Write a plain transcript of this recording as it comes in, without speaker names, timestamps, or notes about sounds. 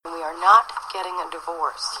getting a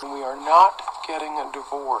divorce. We are not getting a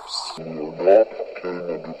divorce. We are not getting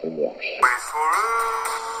a divorce. Wait for it.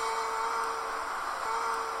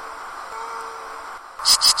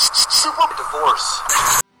 Super divorce.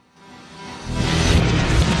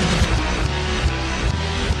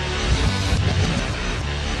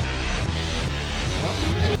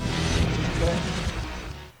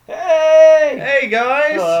 Hey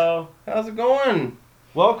guys! Hello. How's it going?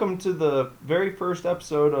 Welcome to the very first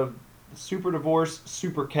episode of Super Divorce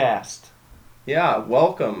Supercast. Yeah,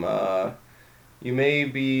 welcome. You may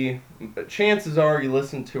be, but chances are you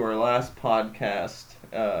listened to our last podcast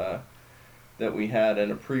that we had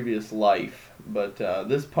in a previous life. But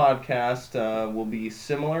this podcast will be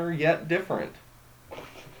similar yet different.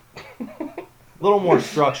 A little more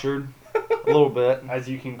structured, a little bit. As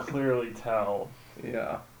you can clearly tell.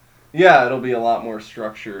 Yeah, it'll be a lot more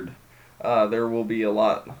structured. There will be a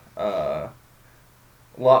lot more.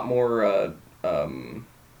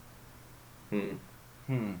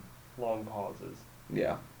 Long pauses.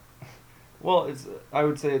 Yeah. Well, I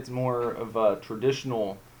would say it's more of a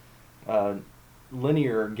traditional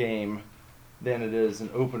linear game than it is an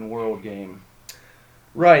open world game.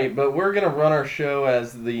 Right, but we're gonna run our show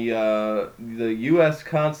as the U.S.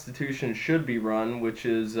 Constitution should be run, which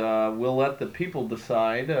is we'll let the people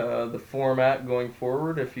decide the format going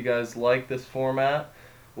forward. If you guys like this format,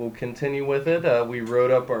 we'll continue with it. We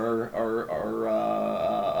wrote up our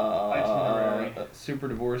Super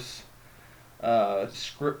Divorce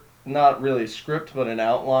script, not really a script, but an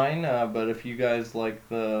outline. But if you guys like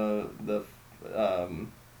the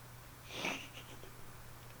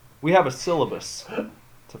we have a syllabus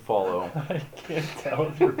to follow. I can't tell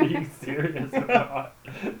if you're being serious or not.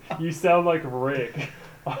 You sound like Rick.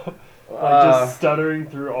 Just stuttering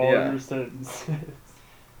through all your sentences.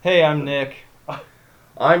 Hey, I'm Nick.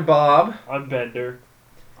 I'm Bob. I'm Bender.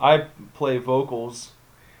 I play vocals.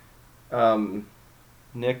 Um,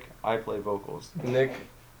 Nick, I play vocals. Nick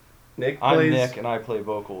I'm plays Nick and I play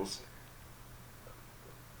vocals.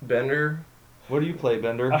 Bender. What do you play,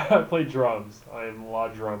 Bender? I play drums. I am La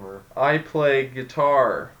Drummer. I play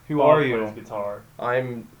guitar. Who Bob are you? plays guitar.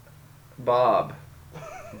 I'm Bob.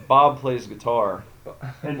 Bob plays guitar.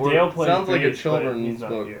 And Dale plays sounds like a bass, but children's he's not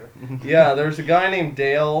book. here. Yeah, there's a guy named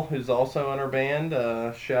Dale who's also in our band.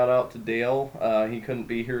 Shout out to Dale. He couldn't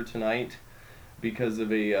be here tonight because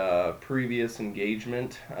of a previous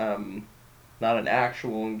engagement. Not an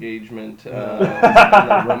actual engagement in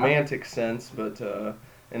the romantic sense, but an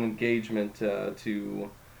engagement to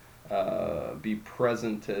be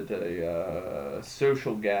present at a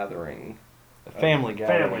social gathering. A family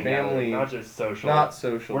gathering. Family, not just social. Not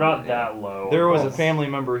social. We're not that low. There was a family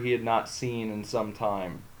member he had not seen in some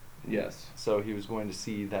time. Yes. So he was going to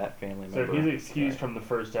see that family So member. he's excused from the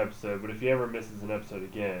first episode, but if he ever misses an episode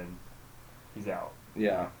again, he's out.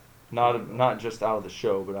 Yeah. Not just out of the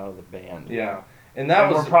show, but out of the band. Yeah. And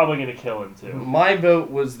that was we're probably going to kill him too. My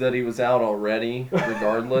vote was that he was out already,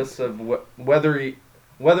 regardless of whether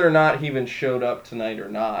or not he even showed up tonight or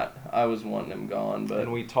not. I was wanting him gone, but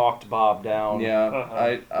And we talked Bob down.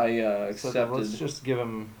 yeah, I So accepted. let's just give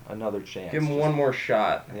him another chance. Give him one more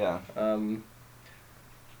shot. Yeah.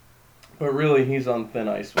 But really, he's on thin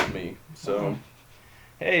ice with me. So,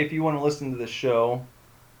 Hey, if you want to listen to the show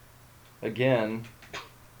again,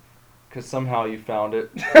 because somehow you found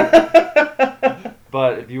it.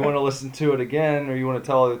 But if you want to listen to it again, or you want to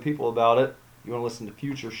tell other people about it, you want to listen to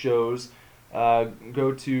future shows,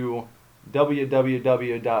 go to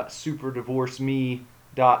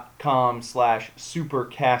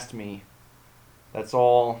www.superdivorceme.com/supercastme. That's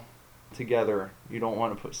all together. You don't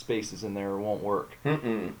want to put spaces in there; it won't work.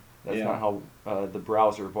 That's not how the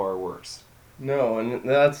browser bar works. No, and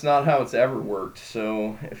that's not how it's ever worked.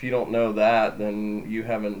 So if you don't know that, then you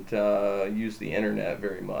haven't used the internet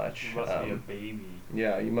very much. You must be a baby.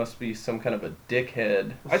 Yeah, you must be some kind of a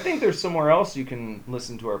dickhead. I think there's somewhere else you can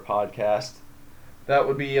listen to our podcast. That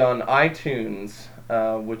would be on iTunes,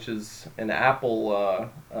 which is an Apple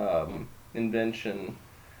invention.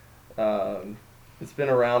 It's been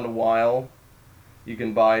around a while. You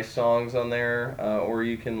can buy songs on there, or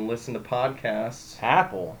you can listen to podcasts.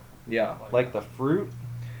 Apple? Yeah. Like the fruit?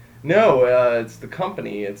 No, it's the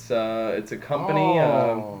company. It's a company.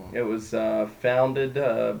 Oh. It was founded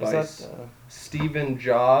by Is that, Stephen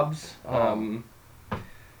Jobs.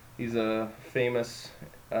 He's a famous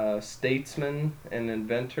statesman and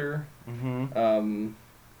inventor. Mm-hmm.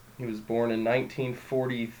 He was born in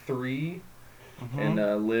 1943 and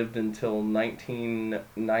lived until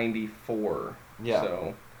 1994. Yeah.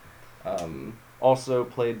 So, also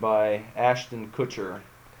played by Ashton Kutcher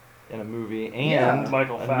in a movie and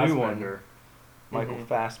Michael a new one. Fassbender. Michael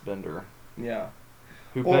Fassbender. Yeah.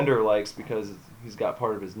 Who Well- Bender likes because he's got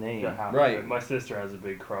part of his name. Right. My sister has a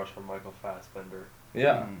big crush on Michael Fassbender.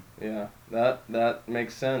 Yeah. Mm. Yeah. That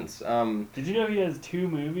makes sense. Did you know he has 2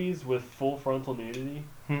 movies with full frontal nudity?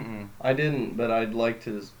 Mm-mm. I didn't, but I'd like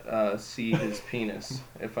to see his penis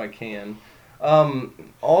if I can.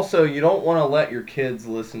 Also, you don't want to let your kids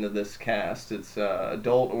listen to this cast. It's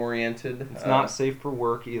adult oriented. It's not safe for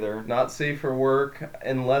work either. Not safe for work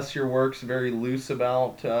unless your work's very loose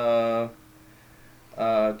about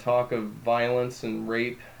talk of violence and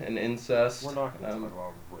rape and incest. We're not going to talk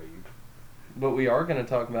about rape. But we are going to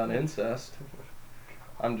talk about incest.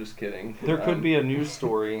 I'm just kidding. There could be a news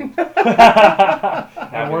story. And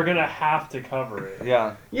we're going to have to cover it.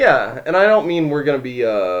 Yeah. Yeah, and I don't mean we're going to be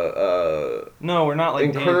No, we're not like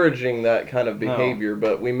encouraging that kind of behavior,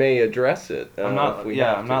 but we may address it. I'm if not. we Yeah,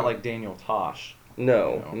 have I'm to. not like Daniel Tosh.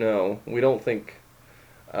 No. We don't think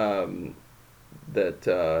that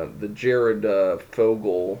the Jared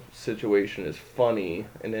Fogle situation is funny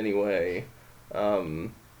in any way.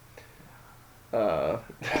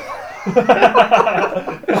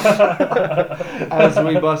 As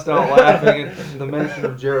we bust out laughing at the mention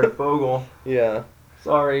of Jared Fogle. Yeah.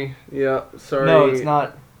 Sorry. Yeah. Sorry. No, it's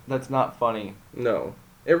not. That's not funny. No,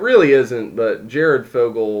 it really isn't. But Jared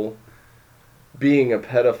Fogle being a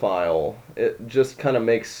pedophile, it just kind of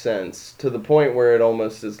makes sense to the point where it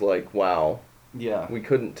almost is like, wow, Yeah. we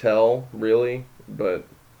couldn't tell really, but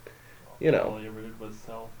you know, All he ever did was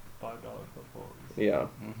sell $5 footballs. yeah.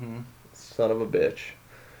 Mm-hmm. Son of a bitch.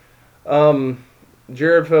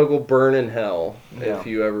 Jared Fogle, burn in hell Yeah. if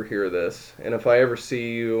you ever hear this. And if I ever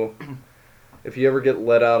see you, if you ever get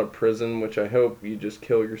let out of prison, which I hope you just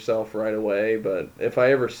kill yourself right away, but if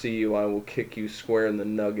I ever see you, I will kick you square in the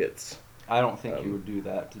nuggets. I don't think you would do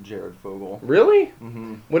that to Jared Fogle. Really?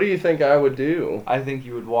 Mm-hmm. What do you think I would do? I think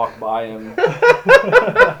you would walk by him,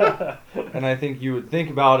 and I think you would think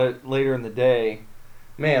about it later in the day.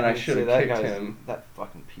 Man, I You'd should say, have "That kicked guy's- him. That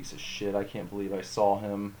fucking piece of shit. I can't believe I saw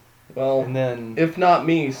him." Well, And then if not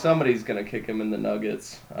me, somebody's gonna kick him in the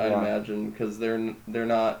nuggets. I Yeah. imagine, because they're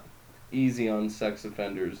not easy on sex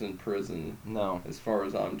offenders in prison, no, as far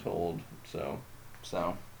as I'm told. So.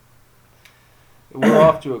 we're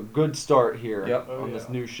off to a good start here Yep. on this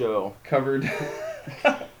new show. Covered.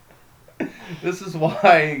 This is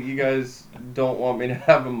why you guys don't want me to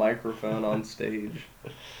have a microphone on stage.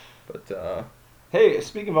 But Hey,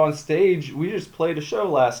 speaking of on stage, we just played a show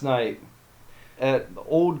last night at the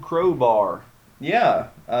Old Crow Bar. yeah,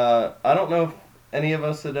 I don't know if any of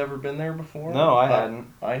us had ever been there before. No, I but hadn't.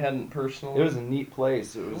 I hadn't personally. It was a neat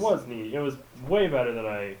place. It was neat. It was way better than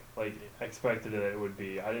I expected it would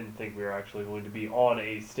be. I didn't think we were actually going to be on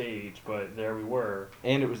a stage, but there we were.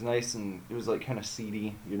 And it was nice, and it was like kind of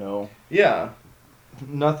seedy, you know. Yeah,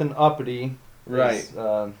 Nothing uppity. It right.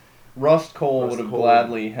 was, Rust Cole Rust would have Cole.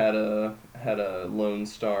 gladly had a Lone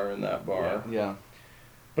Star in that bar. yeah.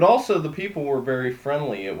 But also the people were very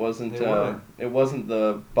friendly. It wasn't They were. it wasn't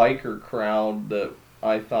the biker crowd that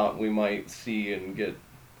I thought we might see and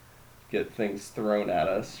get things thrown at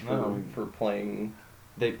us No. for playing.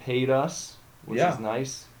 They paid us, which Yeah. is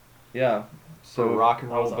nice Yeah. for a So rock and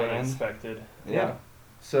That roll was band. unexpected. yeah.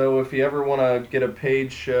 So if you ever want to get a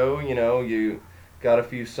paid show, you got a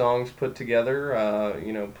few songs put together,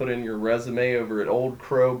 put in your resume over at Old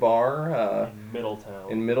Crow Bar In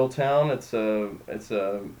Middletown. in Middletown. It's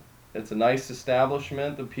a nice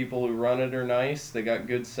establishment. The people who run it are nice. They got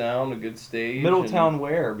good sound, a good stage. Middletown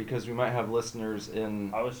where? Because we might have listeners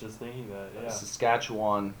in I was just thinking that, yeah.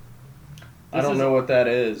 Saskatchewan. I don't know what that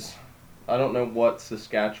is. I don't know what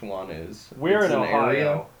Saskatchewan is. We're It's in an Ohio.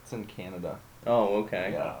 area? It's in Canada. Oh,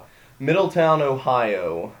 okay. Yeah. Middletown,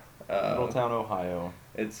 Ohio. Middletown, Ohio.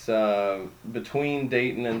 It's between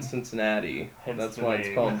Dayton and Cincinnati. Hence That's the why it's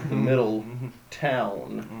name. called the Middle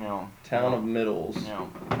Town. No. Town of Middles. No.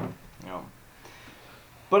 No.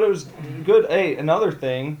 But it was good. Hey, another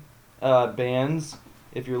thing, bands,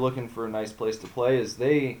 if you're looking for a nice place to play, is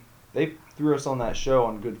they threw us on that show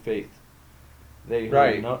on good faith. They heard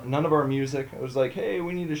Right. none of our music. It was like, hey,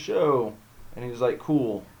 we need a show. And he was like,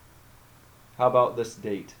 cool. How about this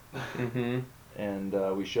date? Mm-hmm.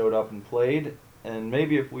 And we showed up and played. And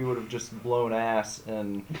maybe if we would have just blown ass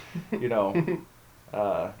and,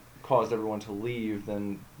 caused everyone to leave,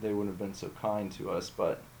 then they wouldn't have been so kind to us.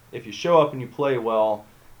 But if you show up and you play well,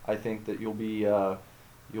 I think that you'll be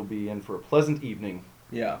in for a pleasant evening.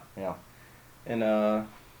 Yeah. Yeah. And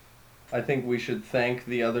I think we should thank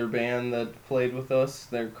the other band that played with us.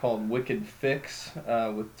 They're called Wicked Fix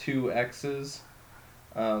with 2 X's.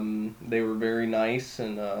 They were very nice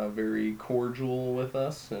and very cordial with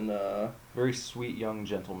us, and Very sweet young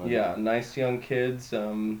gentlemen. Yeah, nice young kids.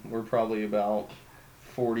 We're probably about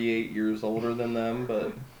 48 years older than them,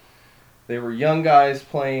 but they were young guys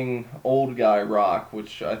playing old guy rock,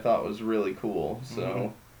 which I thought was really cool.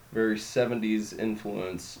 So very 70s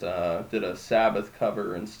influenced. Did a Sabbath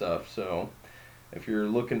cover and stuff. So if you're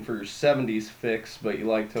looking for your 70s fix, but you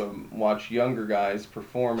like to watch younger guys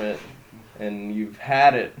perform it, and you've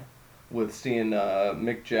had it with seeing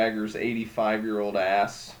Mick Jagger's 85-year-old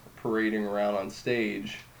ass parading around on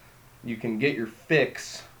stage, you can get your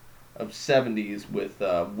fix of 70s with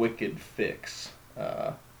Wicked Fix.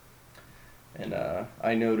 And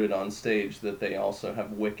I noted on stage that they also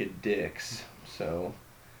have Wicked Dicks. So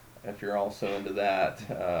if you're also into that,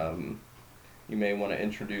 you may want to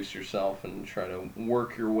introduce yourself and try to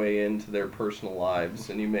work your way into their personal lives,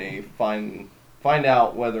 and you may find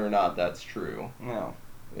out whether or not that's true. Yeah.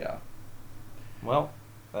 Yeah. Well,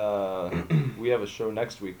 we have a show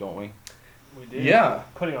next week, don't we? We did. Yeah.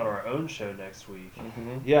 Putting on our own show next week.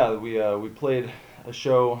 Yeah, we played a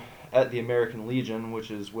show at the American Legion,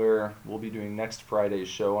 which is where we'll be doing next Friday's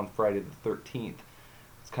show on Friday the 13th.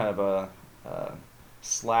 It's kind of a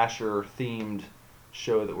slasher-themed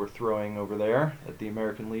show that we're throwing over there at the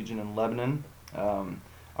American Legion in Lebanon.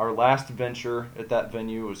 Our last venture at that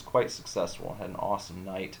venue was quite successful. Had an awesome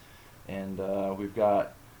night. And we've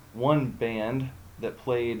got one band that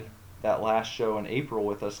played that last show in April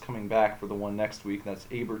with us coming back for the one next week. That's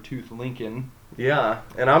Abertooth Lincoln. Yeah,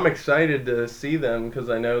 and I'm excited to see them because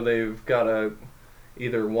I know they've got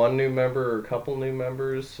either one new member or a couple new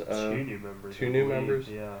members. Two new members. Two new members.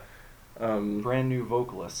 Yeah. Brand new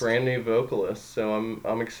vocalist. Brand new vocalist. So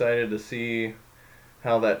I'm excited to see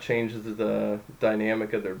how that changes the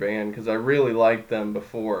dynamic of their band, because I really liked them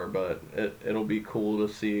before, but it'll be cool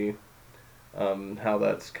to see how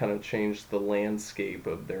that's kind of changed the landscape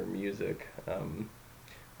of their music.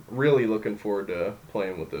 Really looking forward to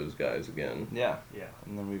playing with those guys again. Yeah. Yeah.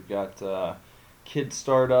 And then we've got Kid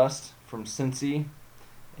Stardust from Cincy,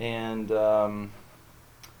 and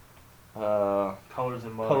Colors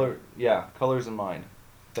in Mind. Colors in Mind.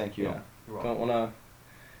 Thank you. Yeah. You're welcome. Don't want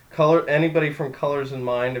to anybody from Colors in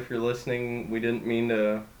Mind, if you're listening. We didn't mean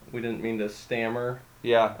to stammer.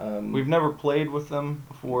 Yeah. We've never played with them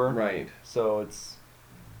before. Right. So it's.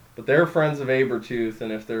 But they're friends of Abertooth,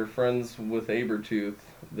 and if they're friends with Abertooth,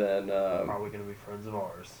 then Probably going to be friends of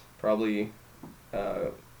ours.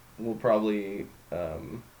 we'll probably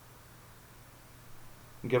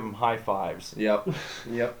Give them high fives. Yep.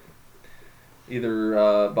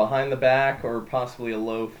 Either behind the back or possibly a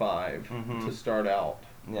low five to start out.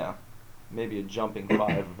 Yeah. Maybe a jumping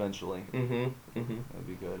five eventually. That'd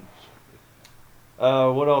be good.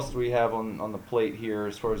 What else do we have on the plate here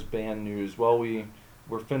as far as band news? Well,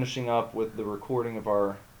 we're finishing up with the recording of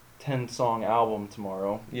our 10-song album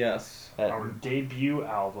tomorrow. Yes. Our debut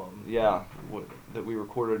album. Yeah, that we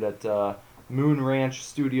recorded at Moon Ranch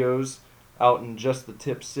Studios out in just the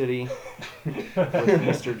Tip City with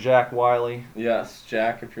Mr. Jack Wiley. Yes,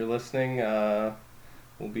 Jack, if you're listening,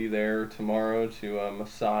 we'll be there tomorrow to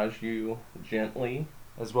massage you gently.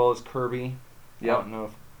 As well as Kirby. Yep. I don't know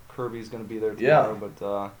if Kirby's going to be there tomorrow,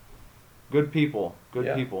 but good people. Good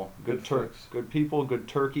Yeah. people. Good folks. Good people, good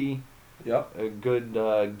turkey. Yep. A good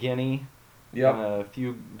guinea. Yep. And a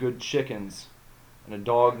few good chickens. And a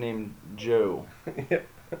dog named Joe. Yep.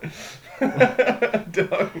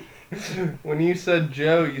 Dog. When you said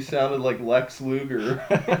Joe, you sounded like Lex Luger.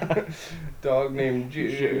 Dog named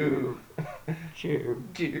Joe. Joe.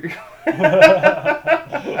 Joe.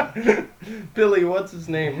 Billy, what's his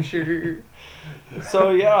name? Sure.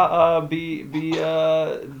 So yeah,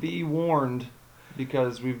 be warned,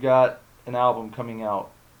 because we've got an album coming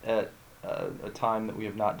out at a time that we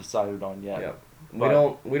have not decided on yet. Yep.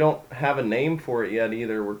 But We don't have a name for it yet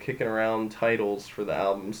either. We're kicking around titles for the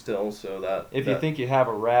album still, so that if you think you have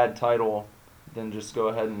a rad title, then just go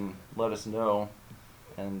ahead and let us know,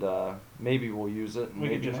 and maybe we'll use it. We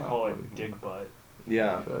could maybe just not. call it Dig Butt.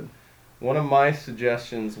 yeah. Good. One of my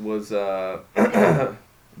suggestions was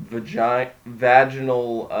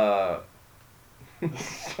vaginal. No.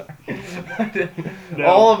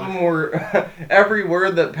 All of them were. Every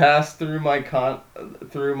word that passed through my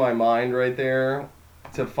mind right there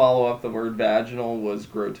to follow up the word vaginal was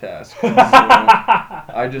grotesque. So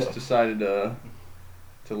I just decided to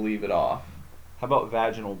leave it off. How about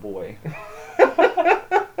Vaginal Boy?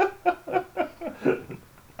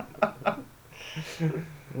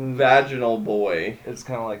 Vaginal boy. It's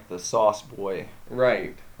kind of like the Sauce Boy.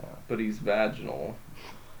 Right. Yeah. But he's vaginal.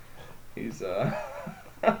 He's I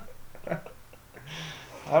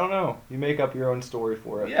don't know. You make up your own story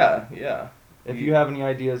for it. Yeah. If you have any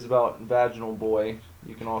ideas about Vaginal Boy,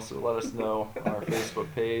 You can also let us know on our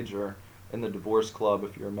Facebook page or in the Divorce Club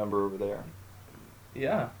if you're a member over there.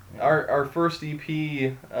 Yeah. Our first EP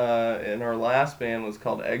in our last band was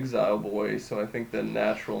called Exile Boy, so I think the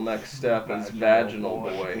natural next step is Vaginal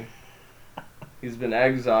Boy. He's been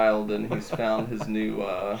exiled and he's found his new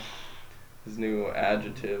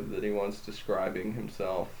adjective that he wants describing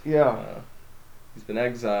himself. Yeah. He's been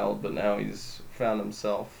exiled, but now he's found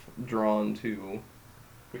himself drawn to...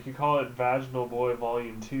 We could call it Vaginal Boy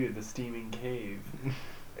Volume 2, The Steaming Cave.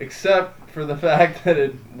 Except for the fact that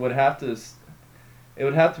it would have to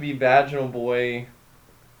be Vaginal Boy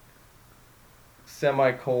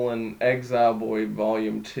Exile Boy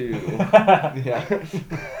Volume 2. Yeah.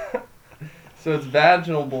 So it's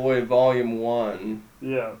Vaginal Boy Volume 1.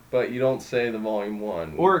 Yeah. But you don't say the Volume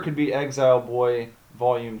 1. Or it could be Exile Boy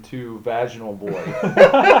Volume 2, Vaginal Boy.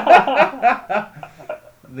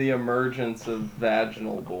 The emergence of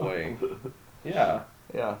Vaginal Boy. Yeah.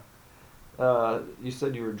 Yeah. You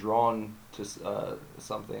said you were drawn to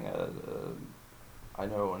something. I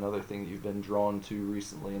know another thing that you've been drawn to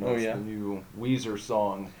recently, and that's the new Weezer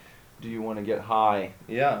song, Do You Want to Get High?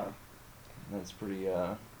 Yeah. That's pretty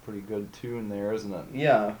good tune there, isn't it?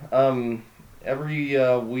 Yeah.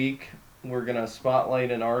 Every week we're going to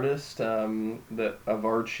spotlight an artist that of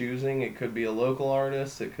our choosing. It could be a local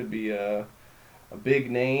artist, it could be a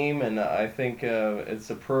big name, and I think it's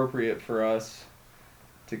appropriate for us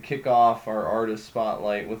to kick off our artist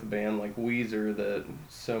spotlight with a band like Weezer that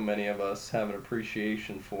so many of us have an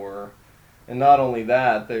appreciation for. And not only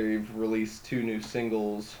that, they've released 2 new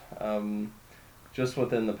singles just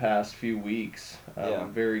within the past few weeks,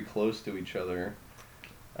 very close to each other.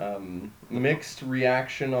 Mixed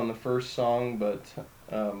reaction on the first song, but...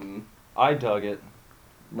 I dug it.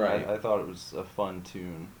 Right. I thought it was a fun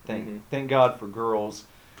tune. Thank God for Girls.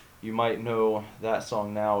 You might know that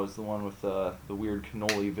song now as the one with the weird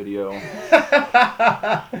cannoli video, which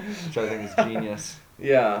I think is genius.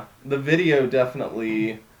 Yeah, the video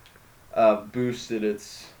definitely boosted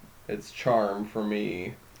its charm for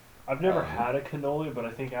me. I've never had a cannoli, but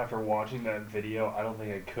I think after watching that video, I don't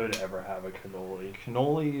think I could ever have a cannoli.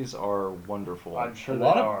 Cannolis are wonderful. I'm sure they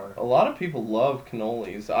are. A lot of people love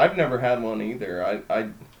cannolis. I've never had one either.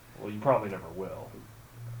 Well, you probably never will.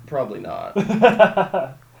 Probably not.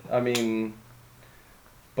 I mean,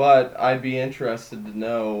 but I'd be interested to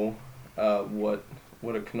know what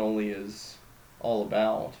a cannoli is all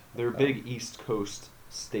about. They're a big East Coast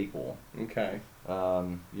staple. Okay.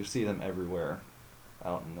 You see them everywhere,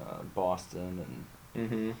 out in Boston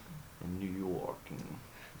and in New York.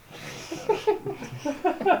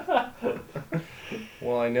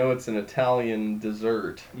 Well, I know it's an Italian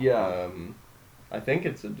dessert. Yeah. I think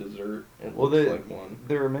it's a dessert. It looks like one.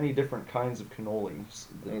 There are many different kinds of cannolis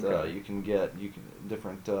that you can get.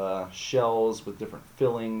 Different shells with different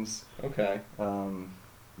fillings. Okay.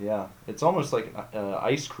 Yeah, it's almost like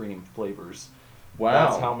ice cream flavors. Wow.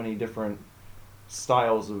 That's how many different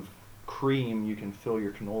styles of cream you can fill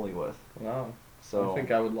your cannoli with. Wow. So I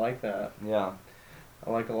think I would like that. Yeah. I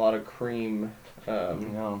like a lot of cream.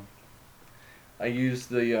 I use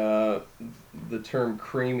the term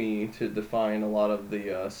creamy to define a lot of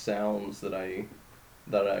the sounds that I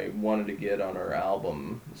wanted to get on our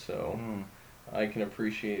album. So I can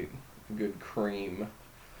appreciate good cream.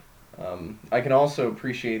 I can also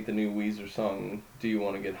appreciate the new Weezer song, Do You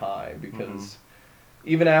Want to Get High? Because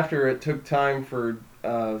even after it took time for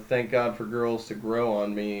Thank God for Girls to grow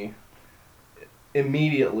on me,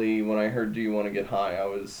 immediately when I heard Do You Want to Get High, I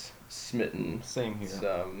was smitten. Same here.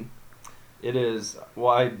 So, it is.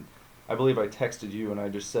 Well, I believe I texted you and I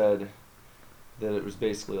just said that it was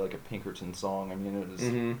basically like a Pinkerton song. I mean, it was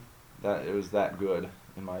it was that good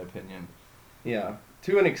in my opinion. Yeah.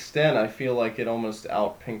 To an extent, I feel like it almost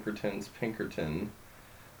out-Pinkertons Pinkerton.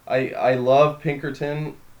 I love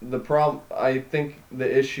Pinkerton. I think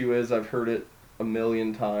the issue is I've heard it a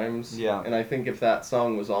million times. Yeah. And I think if that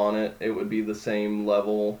song was on it, it would be the same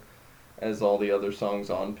level as all the other songs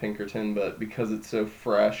on Pinkerton. But because it's so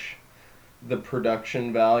fresh, the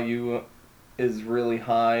production value is really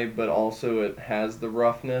high, but also it has the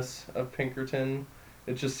roughness of Pinkerton.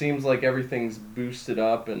 It just seems like everything's boosted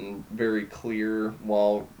up and very clear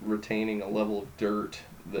while retaining a level of dirt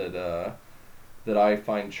that I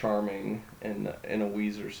find charming in a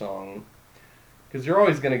Weezer song. Because you're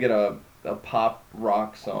always going to get a pop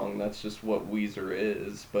rock song. That's just what Weezer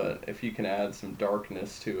is. But if you can add some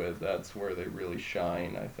darkness to it, that's where they really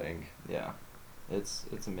shine, I think. Yeah, it's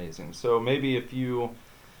amazing. So maybe if you,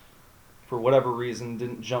 for whatever reason,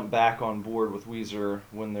 didn't jump back on board with Weezer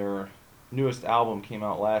when their newest album came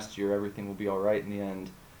out last year, Everything Will Be Alright in the End,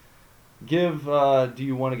 Give Do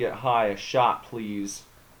You Want to Get High a shot, please,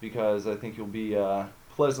 because I think you'll be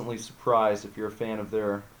pleasantly surprised if you're a fan of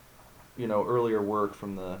their, earlier work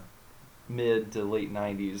from the mid to late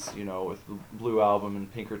 90s, with the Blue Album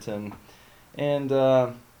and Pinkerton. And,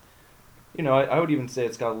 I would even say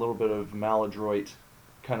it's got a little bit of maladroit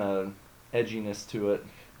kind of edginess to it.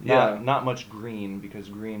 Not much Green, because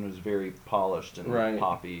Green was very polished and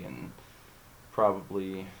poppy and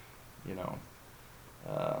probably, I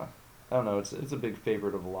don't know, it's a big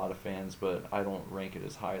favorite of a lot of fans, but I don't rank it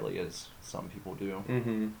as highly as some people do.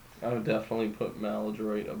 Mm-hmm. I would definitely put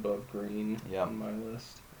Maladroit above Green on my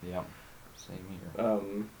list. Yeah, same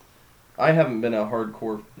here. I haven't been a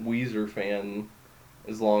hardcore Weezer fan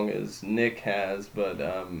as long as Nick has, but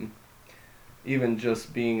even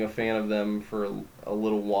just being a fan of them for a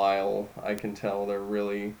little while, I can tell they're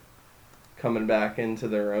really coming back into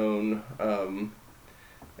their own.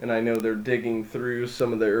 And I know they're digging through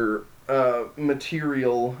some of their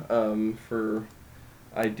material for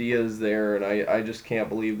ideas there, and I just can't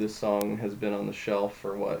believe this song has been on the shelf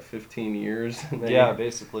for 15 years. Yeah,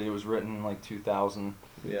 basically it was written in like 2000.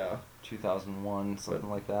 Yeah, 2001, something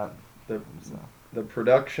like that. The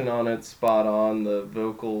production on it's spot on. The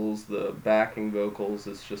vocals, the backing vocals,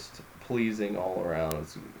 it's just pleasing all around.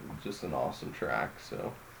 It's just an awesome track.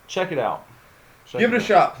 So check it out. Give it a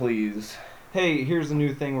shot, please. Hey, here's a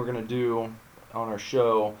new thing we're gonna do on our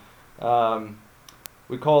show.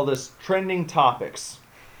 We call this Trending Topics.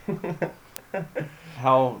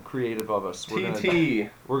 How creative of us. We're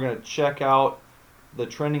gonna check out the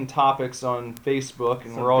trending topics on Facebook,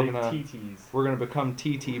 and we're all gonna become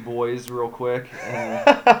TT boys real quick.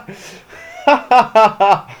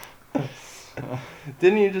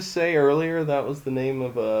 Didn't you just say earlier that was the name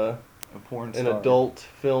of a porn star, an adult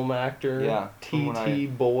film actor? Yeah,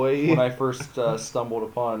 TT boy. When I first stumbled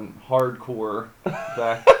upon hardcore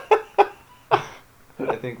back,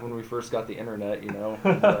 I think when we first got the internet, and,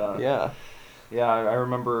 yeah, I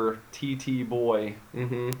remember TT Boy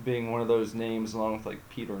being one of those names, along with like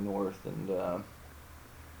Peter North, and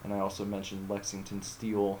I also mentioned Lexington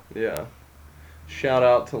Steel. Yeah. Shout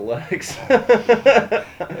out to Lex.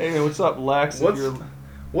 Hey, what's up, Lex?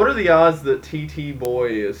 What are the odds that TT Boy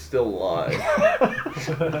is still alive?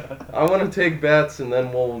 I want to take bets, and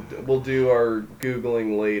then we'll do our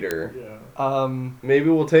Googling later. Yeah. Maybe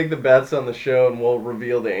we'll take the bets on the show, and we'll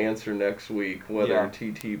reveal the answer next week, whether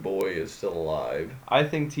TT Boy is still alive. I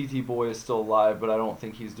think TT Boy is still alive, but I don't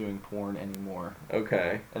think he's doing porn anymore.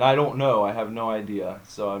 Okay. And I don't know. I have no idea.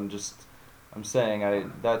 So I'm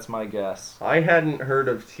saying that's my guess. I hadn't heard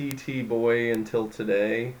of TT Boy until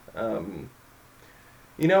today. I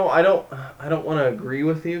don't want to agree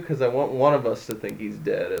with you, because I want one of us to think he's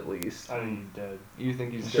dead at least. I think he's dead. You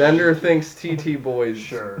think he's dead? Bender thinks TT Boy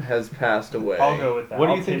Sure. has passed away. I'll go with that. What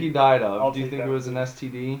do you think he died of? Do you think it was an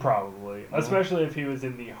STD? Probably. Especially if he was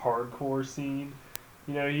in the hardcore scene.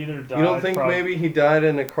 He either died. You don't think maybe he died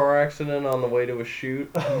in a car accident on the way to a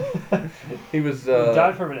shoot? He was. He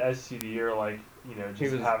died from an STD, or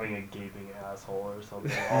just having a gaping asshole or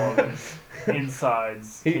something. All of his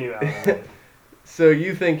insides came out of it. So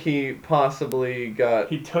you think he possibly got...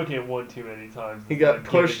 He took it one too many times. He got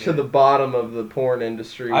pushed to the bottom of the porn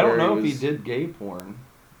industry. I don't know if he did gay porn.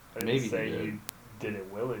 Maybe he did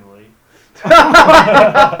it willingly.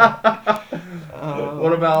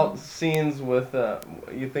 What about scenes with...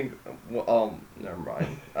 you think... Well, never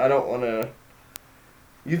mind. I don't want to...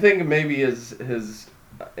 You think maybe his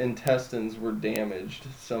intestines were damaged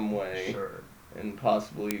some way. Sure. And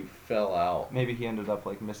possibly fell out. Maybe he ended up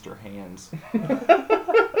like Mr. Hands.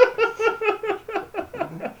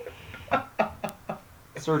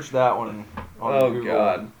 Search that one on Google.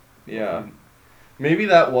 God. Yeah. Maybe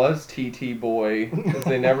that was TT Boy, because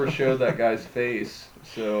they never showed that guy's face.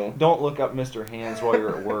 So don't look up Mr. Hands while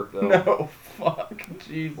you're at work, though. No, fuck.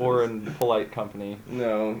 Jesus. Or in polite company.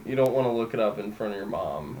 No, you don't want to look it up in front of your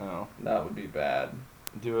mom. No. That would be bad.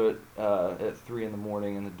 Do it at 3 in the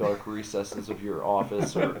morning in the dark recesses of your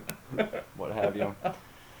office or what have you.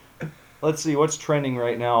 Let's see, what's trending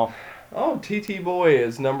right now? Oh, TT Boy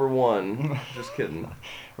is number 1. Just kidding.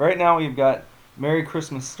 Right now we've got Merry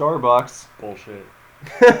Christmas Starbucks. Bullshit.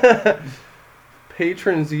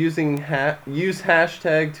 Patrons use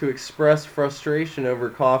hashtag to express frustration over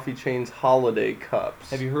coffee chain's holiday cups.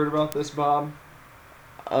 Have you heard about this, Bob?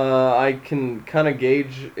 I can kind of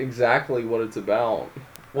gauge exactly what it's about.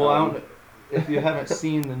 Well, if you haven't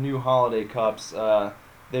seen the new holiday cups,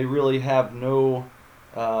 they really have no...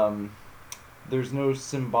 there's no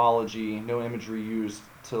symbology, no imagery used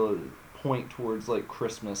to point towards like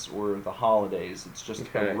Christmas or the holidays. It's just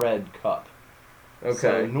a red cup. Okay.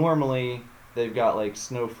 So normally they've got like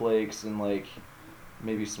snowflakes and like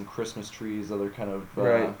maybe some Christmas trees, other kind of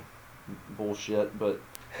Right. bullshit. But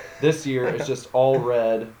this year it's just all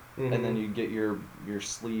red, Mhm. and then you get your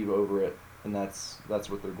sleeve over it, and that's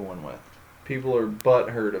what they're going with. People are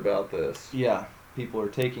butthurt about this. Yeah, people are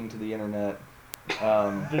taking to the internet.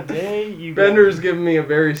 The day you Bender's giving me a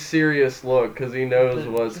very serious look because he knows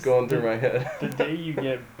what's just going through my head. The day you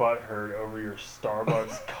get butthurt over your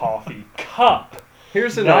Starbucks coffee cup.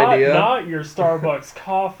 Here's an idea. Not your Starbucks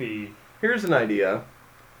coffee. Here's an idea.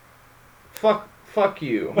 Fuck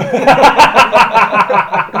you.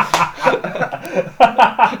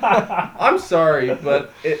 I'm sorry,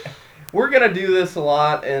 but we're gonna do this a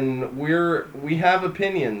lot, and we have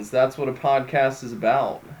opinions. That's what a podcast is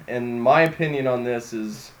about. And my opinion on this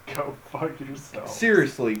is, Go fuck yourself.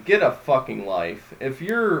 seriously, get a fucking life. If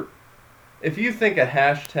you think a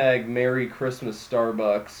hashtag Merry Christmas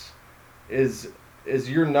Starbucks is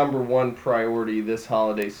your number one priority this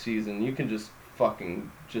holiday season, you can just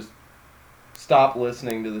stop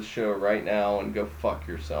listening to the show right now and go fuck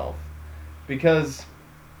yourself. Because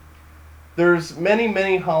there's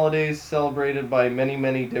many holidays celebrated by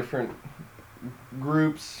many different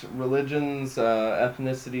groups, religions,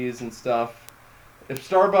 ethnicities, and stuff. If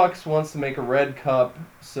Starbucks wants to make a red cup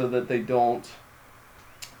so that they don't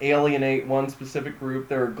alienate one specific group,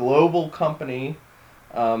 they're a global company.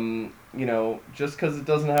 Just because it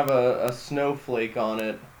doesn't have a snowflake on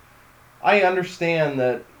it, I understand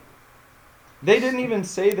that. They didn't even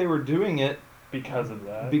say they were doing it Because of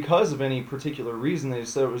that. because of any particular reason. They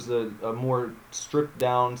just said it was a more stripped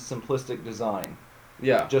down, simplistic design.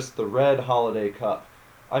 Yeah. Just the red holiday cup.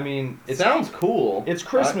 I mean, It sounds cool. it's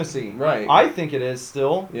Christmassy. Right. I think it is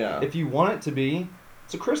still. Yeah. If you want it to be,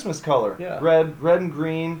 it's a Christmas color. Yeah. Red and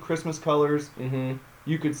green, Christmas colors. Mm-hmm.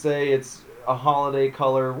 You could say it's a holiday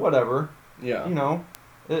color, whatever. Yeah. You know.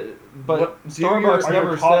 But What- do Starbucks your-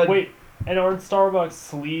 never said. Wait, and aren't Starbucks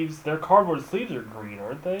sleeves? Their cardboard sleeves are green,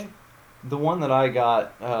 aren't they? The one that I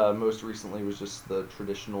got most recently was just the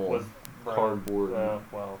traditional Was cardboard.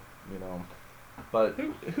 well, You know. But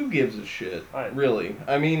Who gives a shit? Right. Really?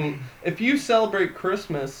 I mean, if you celebrate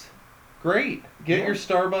Christmas, great. Get Yeah. your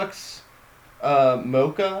Starbucks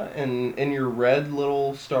mocha in your red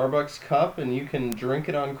little Starbucks cup, and you can drink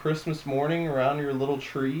it on Christmas morning around your little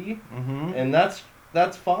tree, mhm. and that's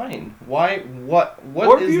fine. Why? What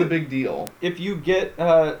Or if is you- the big deal? If you get,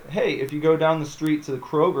 if you go down the street to the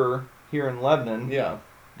Kroger here in Lebanon, Yeah.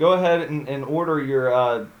 go ahead and order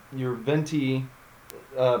your venti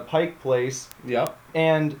Pike place Yep.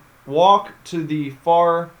 and walk to the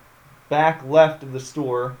far back left of the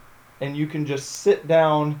store, and you can just sit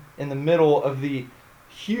down in the middle of the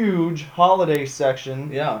huge holiday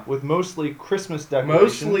section Yeah. with mostly Christmas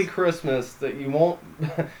decorations. Mostly Christmas. That you won't.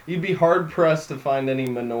 You'd be hard pressed to find any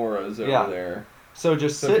menorahs over Yeah. there. So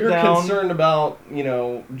just So if sit you're down. concerned about,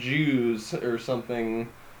 Jews or something,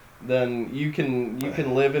 then you can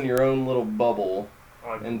live in your own little bubble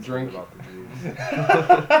I'm and concerned drink. about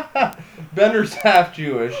the Jews. Bender's half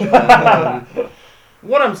Jewish. And,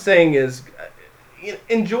 what I'm saying is,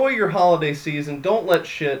 enjoy your holiday season. Don't let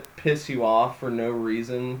shit piss you off for no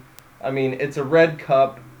reason. I mean, it's a red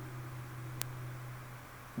cup.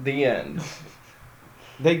 The end.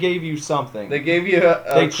 They gave you something. They gave you a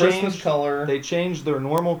They Christmas changed- color. They changed their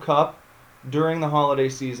normal cup during the holiday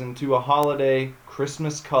season to a holiday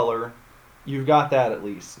Christmas color. You've got that at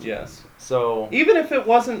least. Yes. So Even if it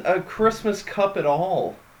wasn't a Christmas cup at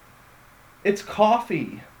all, it's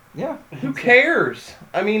coffee. yeah, Who cares?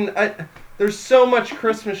 I mean, there's so much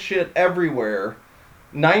Christmas shit everywhere.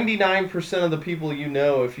 99% of the people you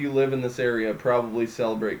know, if you live in this area, probably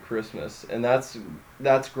celebrate Christmas, and that's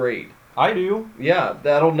great. I do. Yeah,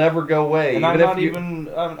 that'll never go away. And I'm if not you-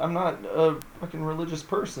 even. I'm not a fucking religious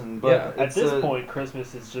person. But Yeah. At it's this a- point,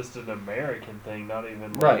 Christmas is just an American thing, not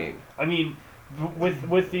even like, Right. I mean,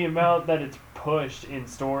 with the amount that it's pushed in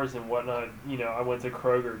stores and whatnot, I went to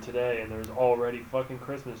Kroger today and there's already fucking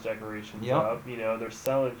Christmas decorations Yep. up. They're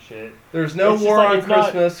selling shit. There's no It's just war like on it's not-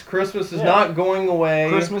 Christmas. Christmas is Yeah. not going away.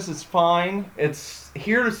 Christmas is fine. It's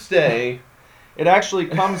here to stay. It actually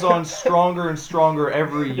comes on stronger and stronger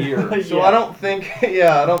every year. So Yeah. I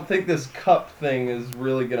don't think this cup thing is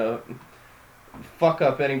really gonna fuck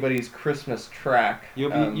up anybody's Christmas track. You'll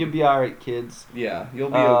be all right, kids. Yeah, you'll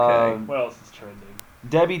be okay. Um, What else is trending?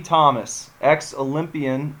 Debbie Thomas,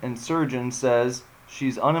 ex-Olympian and surgeon, says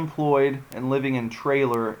she's unemployed and living in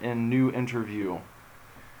trailer in new interview.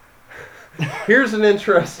 Here's an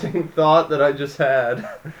interesting thought that I just had.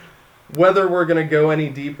 Whether we're gonna go any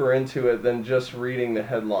deeper into it than just reading the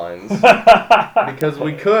headlines, because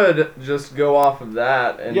we could just go off of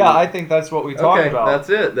that. And Yeah, I think that's what we talked okay, about. that's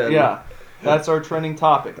it then. Yeah. That's our trending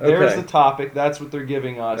topic. There's Okay. the topic. That's what they're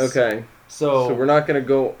giving us. Okay. So we're not going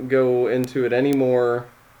to go into it anymore.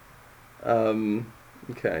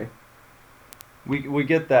 Okay. We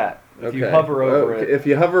get that. If you Okay. hover over it. If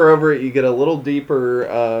you hover over it, you get a little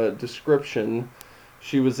deeper description.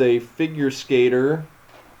 She was a figure skater,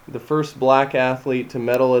 the first black athlete to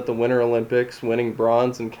medal at the Winter Olympics, winning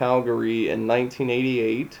bronze in Calgary in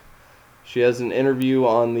 1988. She has an interview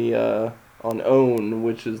on the on OWN,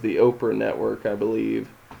 which is the Oprah network, I believe,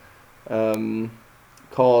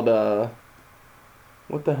 called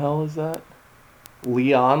what the hell is that?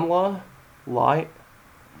 Leonla?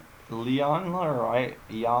 Leonla or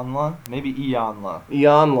Ianla? Maybe Ianla.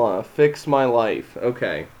 Ianla, Fix My Life.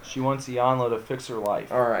 Okay. She wants Ianla to fix her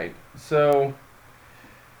life. All right. So,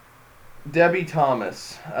 Debbie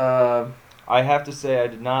Thomas. I have to say I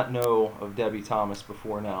did not know of Debbie Thomas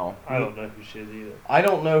before now. I don't know who she is either. I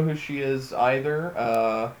don't know who she is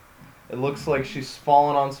either. It looks like she's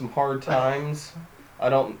fallen on some hard times. I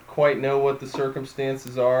don't quite know what the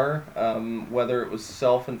circumstances are, whether it was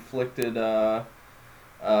self-inflicted,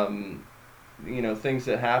 things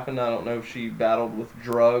that happened. I don't know if she battled with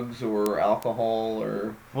drugs or alcohol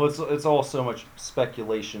or... Well, it's all so much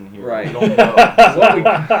speculation here. Right. We don't know.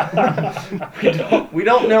 we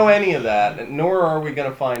don't know any of that, nor are we going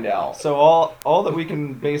to find out. So all that we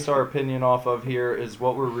can base our opinion off of here is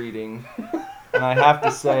what we're reading. And I have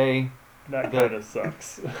to say... That kind of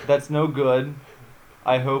sucks. That's no good.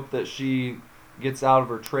 I hope that she gets out of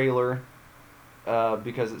her trailer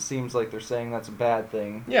because it seems like they're saying that's a bad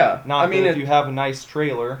thing. Yeah. Not that if you have a nice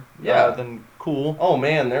trailer, then cool. Oh,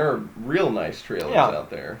 man, there are real nice trailers out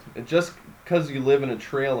there. Just because you live in a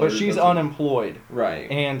trailer... But she's unemployed. Right.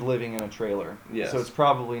 And living in a trailer. Yes. So it's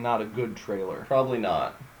probably not a good trailer. Probably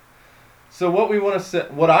not. So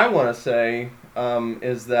what I want to say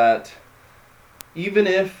is that even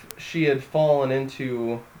if she had fallen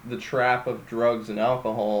into the trap of drugs and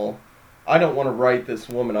alcohol, I don't want to write this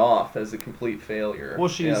woman off as a complete failure. Well,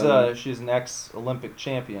 she's an ex-Olympic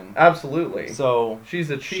champion. Absolutely. So she's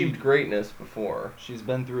achieved greatness before. She's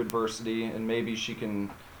been through adversity, and maybe she can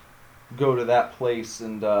go to that place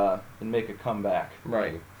and make a comeback.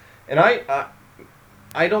 Right. And I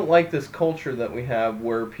don't like this culture that we have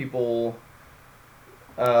where people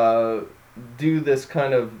do this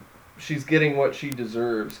kind of she's getting what she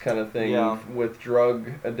deserves kind of thing with drug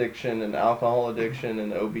addiction and alcohol addiction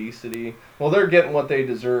and obesity. Well, they're getting what they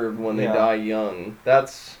deserve when they die young.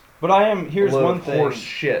 That's here's one thing. Horse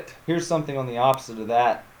shit. Here's something on the opposite of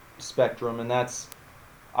that spectrum, and that's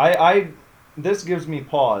this gives me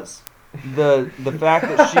pause. The fact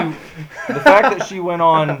that she went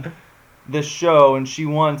on this show and she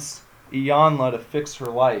wants Iyanla to fix her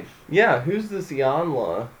life. Yeah, who's this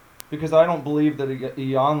Iyanla? Because I don't believe that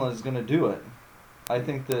Iyanla is going to do it. I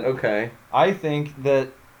think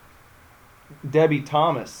that Debbie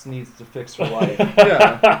Thomas needs to fix her life.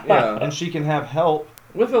 Yeah. And she can have help.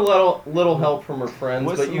 With a little help from her friends,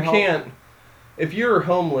 but you can't... If you're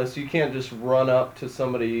homeless, you can't just run up to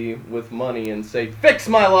somebody with money and say, "Fix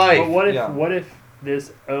my life." But what if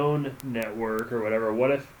this OWN network or whatever?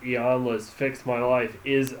 What if Iyanla's "Fix My Life"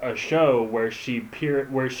 is a show where she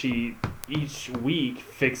each week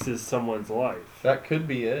fixes someone's life? That could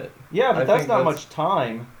be it. Yeah, but that's not much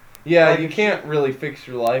time. Yeah, you can't really fix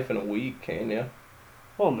your life in a week, can you?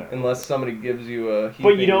 Well, no. Unless somebody gives you a heaping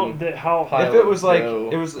But you don't... If it was like...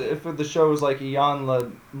 If the show was like,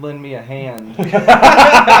 Iyanla, lend me a hand.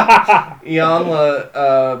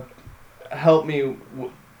 Iyanla, help me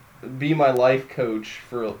be my life coach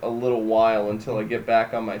for a little while until I get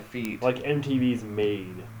back on my feet. Like MTV's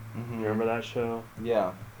Made. Mm-hmm. Remember that show?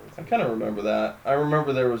 Yeah. I kind of remember that. I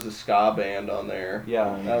remember there was a ska band on there.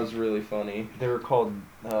 Yeah. That was really funny. They were called...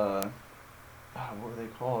 what were they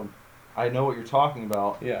called? I know what you're talking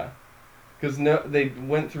about. Yeah. Because they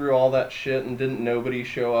went through all that shit and didn't nobody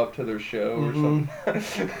show up to their show or something.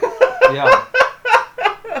 Yeah.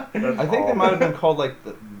 I think they might have been called like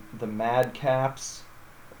the Mad Caps.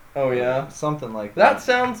 Oh yeah, something like that.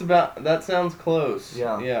 That sounds close.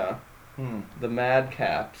 Yeah. Yeah. The Mad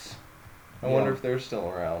Caps. I wonder if they're still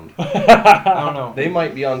around. I don't know. They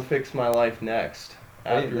might be on Fix My Life next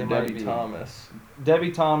after they Debbie Thomas.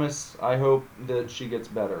 Debbie Thomas, I hope that she gets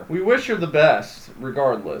better. We wish her the best,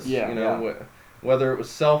 regardless. Yeah. You know, whether it was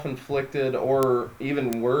self-inflicted or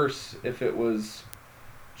even worse, if it was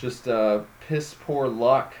just piss poor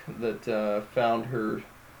luck that found her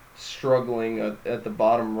struggling at the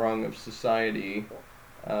bottom rung of society.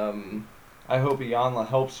 I hope Iyanla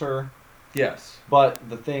helps her. Yes. But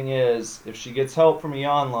the thing is, if she gets help from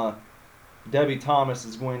Iyanla, Debbie Thomas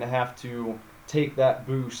is going to have to take that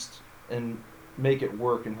boost and make it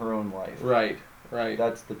work in her own life. Right.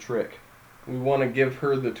 That's the trick. We want to give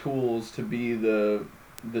her the tools to be the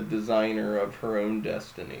designer of her own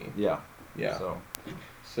destiny. Yeah.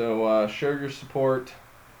 So show your support,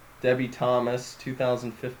 Debbie Thomas,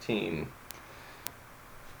 2015.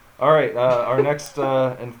 All right, our next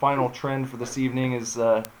and final trend for this evening is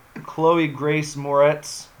Chloe Grace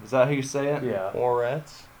Moretz. Is that how you say it? Yeah.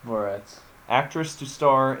 Moretz. Actress to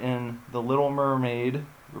star in The Little Mermaid,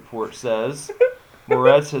 report says.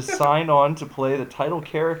 Moretz has signed on to play the title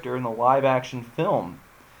character in the live-action film.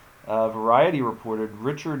 Variety reported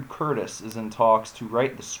Richard Curtis is in talks to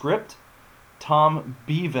write the script. Tom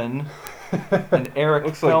Bevan and Eric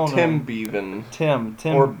Looks Fellner. like Tim Bevan. Tim.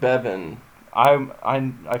 Or Bevan.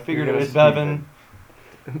 I figured it was Bevan.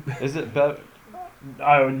 Is it Bevan?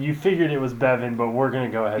 Oh, you figured it was Bevan, but we're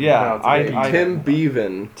gonna go ahead. Yeah, and pronounce it Tim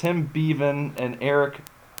Bevan. Tim Bevan and Eric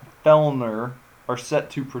Fellner are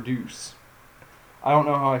set to produce. I don't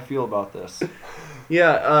know how I feel about this.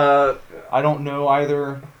 Yeah, I don't know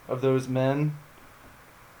either of those men.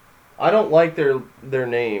 I don't like their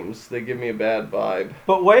names. They give me a bad vibe.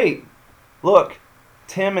 But wait, look,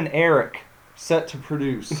 Tim and Eric set to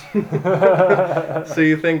produce. So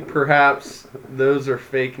you think perhaps those are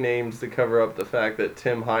fake names to cover up the fact that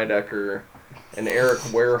Tim Heidecker and Eric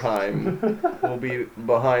Wareheim will be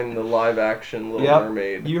behind the live-action Little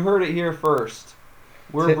Mermaid? You heard it here first.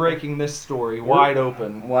 We're breaking this story wide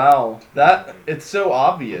open. Wow, it's so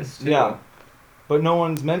obvious too. Yeah, but no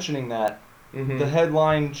one's mentioning that. Mm-hmm. The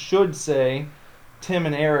headline should say Tim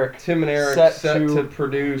and Eric set to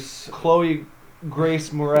produce Chloe Grace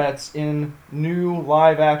Moretz in new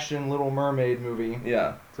live-action Little Mermaid movie.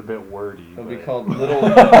 Yeah. It's a bit wordy. It'll be called Little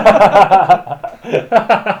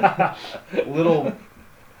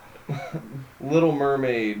Little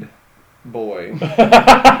Mermaid Boy.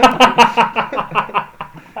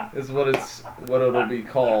 Is what it'll be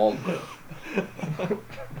called.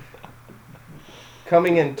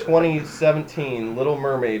 Coming in 2017, Little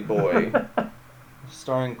Mermaid Boy.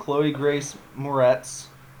 Starring Chloe Grace Moretz.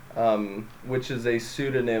 Which is a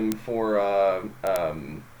pseudonym for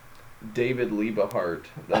David Liebehart.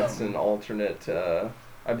 That's an alternate.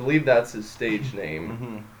 I believe that's his stage name.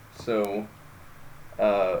 Mm-hmm. So,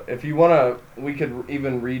 if you wanna, we could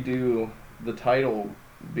even redo the title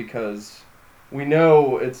because we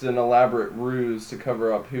know it's an elaborate ruse to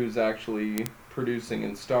cover up who's actually producing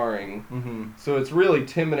and starring. Mm-hmm. So it's really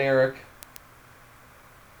Tim and Eric.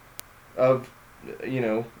 Tim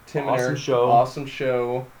and Eric, awesome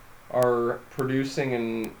show, are producing,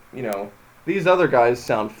 and these other guys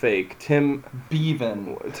sound fake.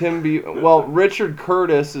 Well, Richard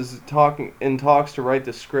Curtis is in talks to write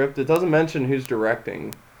the script. It doesn't mention who's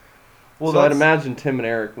directing. Well, so I'd imagine Tim and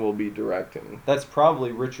Eric will be directing. That's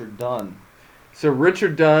probably Richard Dunn. So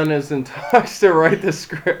Richard Dunn is in talks to write the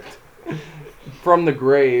script. From the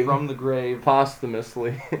grave,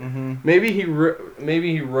 posthumously. Mm-hmm. Maybe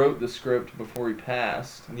he wrote the script before he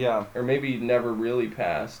passed. Yeah. Or maybe he never really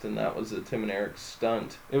passed, and that was a Tim and Eric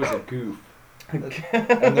stunt. It was a goof. And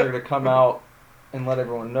they're gonna come out and let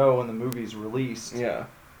everyone know when the movie's released. Yeah.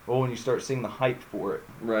 Well, when you start seeing the hype for it.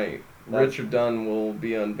 Right. Richard Dunn will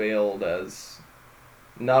be unveiled as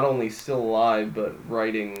not only still alive, but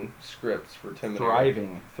writing scripts for Tim and Eric.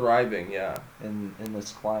 Thriving, yeah. In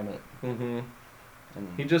this climate. Mm-hmm. And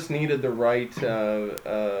he just needed the right,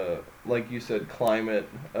 like you said, climate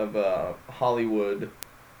of Hollywood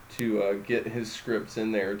to get his scripts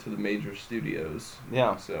in there to the major studios.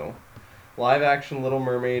 Yeah. So, live action Little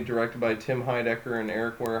Mermaid, directed by Tim Heidecker and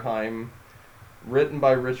Eric Wareheim, written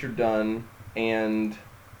by Richard Dunn, and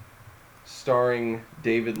starring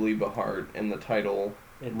David Liebehart in the title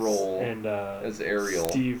role and as Ariel.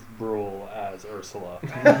 Steve Brule as Ursula.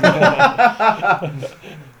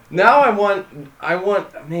 Now I want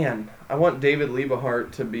David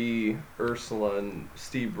Liebehart to be Ursula and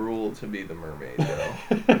Steve Brule to be the mermaid,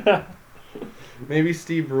 though. Maybe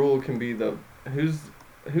Steve Brule can be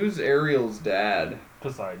who's Ariel's dad?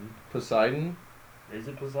 Poseidon. Poseidon? Is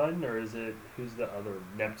it Poseidon or is it who's the other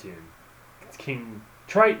Neptune? It's King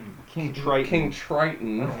Triton. King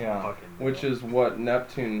Triton. Yeah. Which is what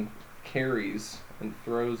Neptune carries and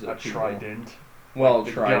throws at people. Trident. Well,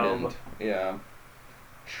 like trident. Gum. Yeah.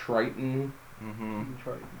 Triton. Mm-hmm.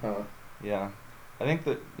 Triton. Huh. Yeah. I think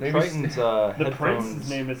that Maybe Triton's the headphones. prince's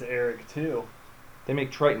name is Eric too. They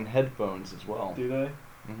make Triton headphones as well. Do they?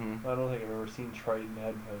 Mm-hmm. I don't think I've ever seen Triton You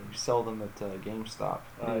headphones. sell them at GameStop.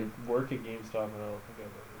 I work at GameStop and I don't think I've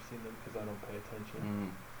ever seen them because I don't pay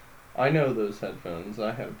attention. I know those headphones.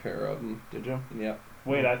 I had a pair of them. Did you? Yeah.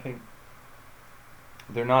 Wait, I think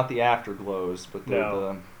They're not the afterglows, but they're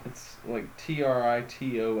No. It's like Triton, right?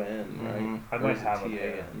 Mhm. I Or might is it have a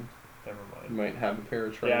pair. TAN? Never You mind. might have a pair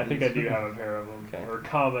of Tritons. Yeah, I think I do have a pair of them. Okay. Or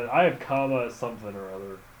comma. I have comma something or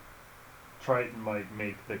other. Triton might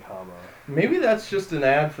make the comma. Maybe that's just an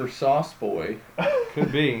ad for Sauce Boy. the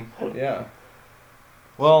could be. Yeah.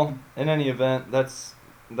 Well, in any event, that's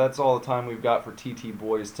all the time we've got for TT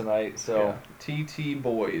Boys tonight. So yeah. TT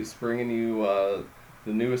Boys bringing you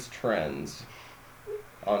the newest trends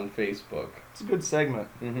on Facebook. it's a good segment.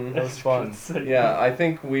 Mm-hmm. That was fun. Yeah, I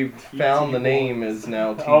think we've found the name is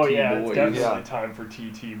now TT Oh yeah, Boys. it's definitely Yeah. time for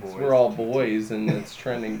TT Boys. We're all boys and it's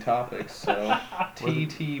trending topics, so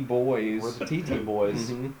TT Boys. We're the TT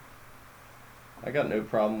Boys. Mhm. I got no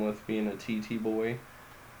problem with being a TT boy.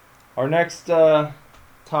 Our next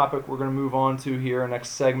topic we're going to move on to here, our next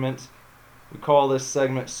segment. We call this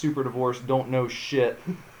segment Super Divorce Don't Know Shit.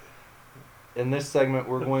 In this segment,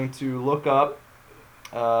 we're going to look up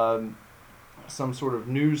some sort of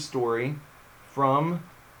news story from,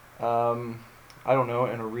 I don't know,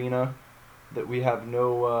 an arena that we have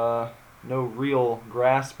no real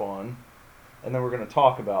grasp on, and then we're going to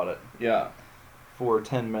talk about it Yeah. for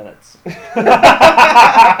 10 minutes.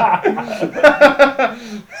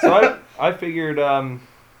 So I figured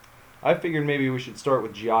maybe we should start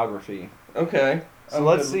with geography. Okay. So I'm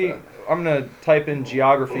let's good see. with I'm gonna type in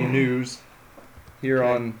geography news here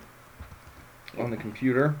Okay. on the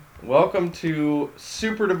computer. that. Welcome to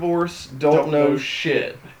Super Divorce Don't Know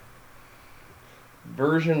Shit.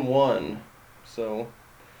 Version 1. So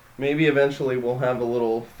maybe eventually we'll have a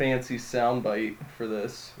little fancy soundbite for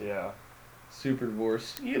this. Yeah. Super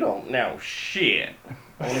Divorce. You don't know shit.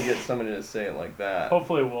 I want to get somebody to say it like that.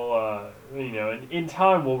 Hopefully we'll, in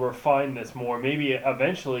time we'll refine this more. Maybe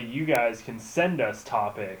eventually you guys can send us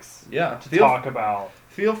topics Yeah. to talk about.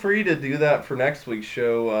 Feel free to do that for next week's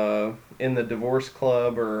show in the Divorce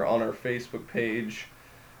Club or on our Facebook page,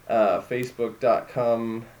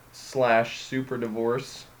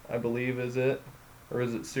 facebook.com/superdivorce, I believe, is it? Or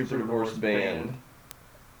is it Super Divorce Band?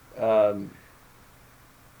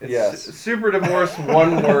 It's Yes. Super Divorce,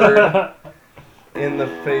 one word, in the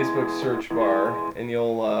Facebook search bar, and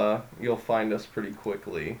you'll find us pretty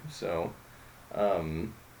quickly. So,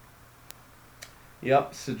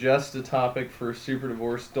 yep. Suggest a topic for Super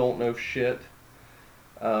Divorce. Don't know shit.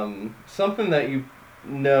 Something that you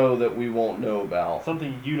know that we won't know about.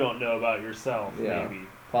 Something you don't know about yourself, Yeah. maybe.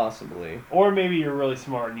 Possibly. Or maybe you're really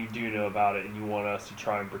smart and you do know about it and you want us to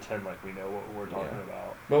try and pretend like we know what we're talking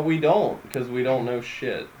about. But we don't, because we don't know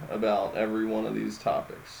shit about every one of these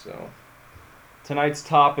topics. So. Tonight's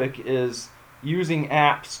topic is using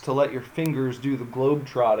apps to let your fingers do the globe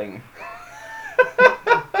trotting.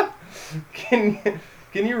 Can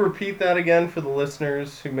you repeat that again for the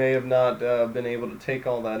listeners who may have not been able to take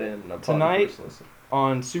all that in upon Tonight, first listen?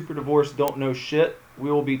 On Super Divorce Don't Know Shit, we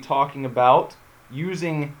will be talking about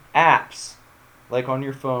using apps, like on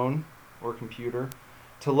your phone or computer,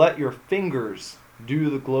 to let your fingers do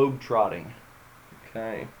the globe trotting.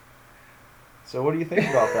 Okay. So what do you think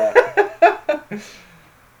about that?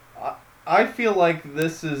 I feel like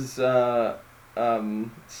this is some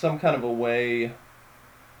kind of a way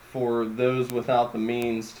for those without the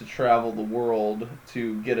means to travel the world,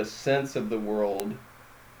 to get a sense of the world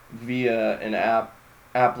via an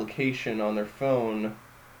application on their phone,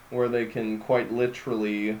 where they can quite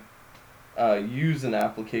literally use an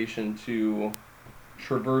application to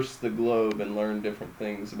traverse the globe and learn different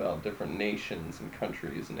things about different nations and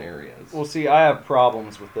countries and areas. Well, see, I have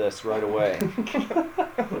problems with this right away.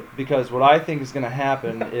 Because what I think is going to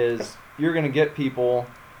happen is you're going to get people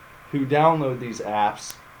who download these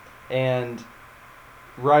apps, and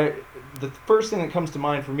the first thing that comes to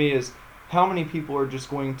mind for me is how many people are just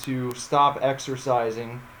going to stop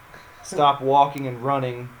exercising, stop walking and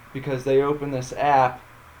running, because they open this app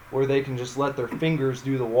where they can just let their fingers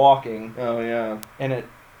do the walking. Oh, yeah. And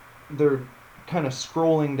they're kind of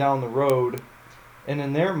scrolling down the road, and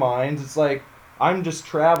in their minds it's like, I'm just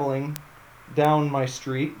traveling down my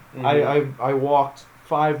street. Mm-hmm. I walked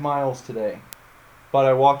 5 miles today, but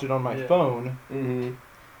I walked it on my phone. Mm-hmm.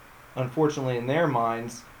 Unfortunately, in their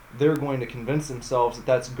minds, they're going to convince themselves that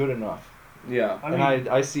that's good enough. Yeah.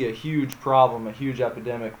 I see a huge problem, a huge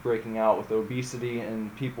epidemic breaking out with obesity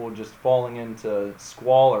and people just falling into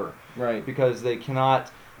squalor. Right. Because they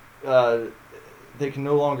cannot, they can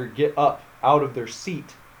no longer get up out of their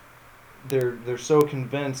seat. They're so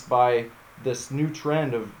convinced by this new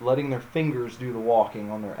trend of letting their fingers do the walking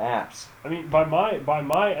on their apps. I mean, by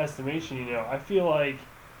my estimation, I feel like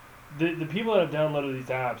the people that have downloaded these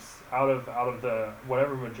apps out of the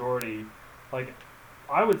whatever majority, like,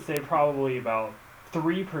 I would say probably about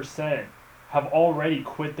 3% have already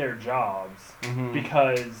quit their jobs Mhm.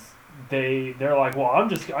 because they're like, well,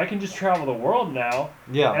 I can just travel the world now,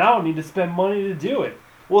 Yeah. and I don't need to spend money to do it.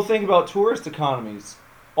 Well, think about tourist economies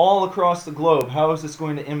all across the globe. How is this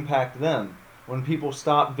going to impact them when people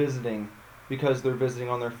stop visiting because they're visiting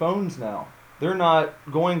on their phones now? They're not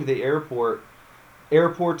going to the airport.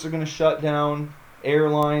 Airports are going to shut down.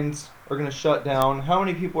 Airlines are going to shut down. How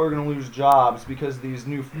many people are going to lose jobs because of these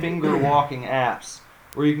new finger walking apps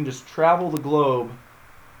where you can just travel the globe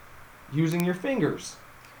using your fingers?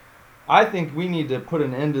 I think we need to put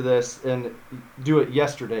an end to this and do it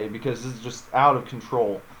yesterday because this is just out of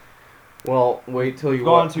control. Well, wait till We've you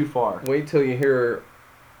gone too far. Wait till you hear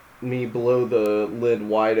me blow the lid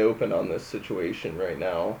wide open on this situation right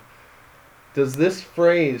now. Does this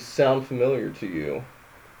phrase sound familiar to you?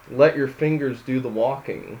 Let your fingers do the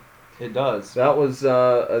walking. It does. That was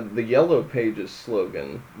the Yellow Pages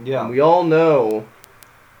slogan. Yeah. And we all know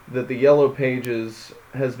that the Yellow Pages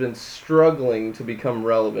has been struggling to become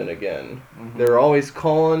relevant again. Mhm. They're always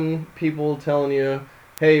calling people, telling you,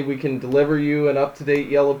 hey, we can deliver you an up-to-date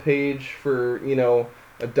Yellow Page for,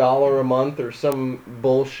 $1 a month or some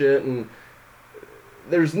bullshit, and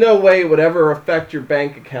there's no way it would ever affect your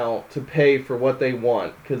bank account to pay for what they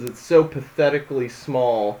want because it's so pathetically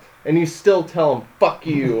small, and you still tell them, fuck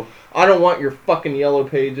you, I don't want your fucking Yellow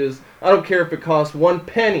Pages. I don't care if it costs 1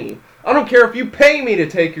 penny. I don't care if you pay me to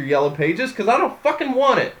take your Yellow Pages because I don't fucking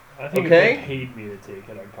want it. I think Okay? if they paid me to take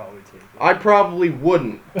it, I'd probably take it. I probably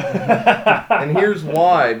wouldn't. And here's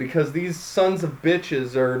why. Because these sons of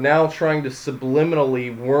bitches are now trying to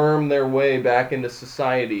subliminally worm their way back into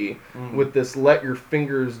society with this let your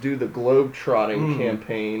fingers do the globe-trotting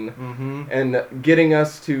campaign. Mm-hmm. And getting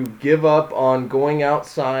us to give up on going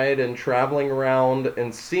outside and traveling around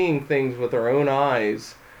and seeing things with our own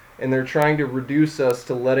eyes. And they're trying to reduce us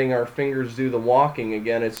to letting our fingers do the walking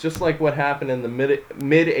again. It's just like what happened in the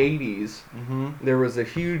mid-'80s. Mm-hmm. There was a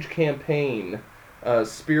huge campaign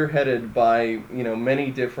spearheaded by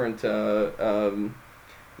many different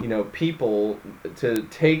people to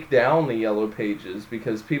take down the Yellow Pages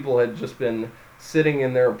because people had just been sitting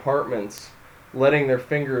in their apartments letting their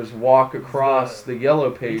fingers walk across the Yellow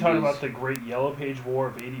Are you Pages. talking about the Great Yellow Page War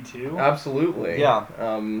of '82? Absolutely. Yeah.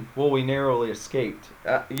 Um, Well, we narrowly escaped.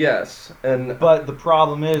 yes, and But the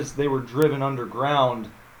problem is they were driven underground,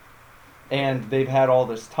 and they've had all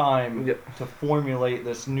this time Yep. to formulate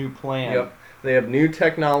this new plan. Yep. They have new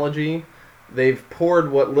technology. They've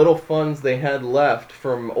poured what little funds they had left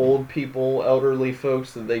from old people, elderly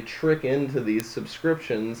folks that they trick into these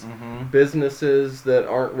subscriptions. Mm-hmm. Businesses that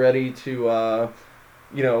aren't ready to,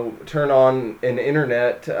 turn on an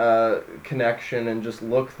internet connection and just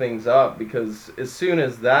look things up because as soon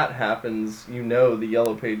as that happens, the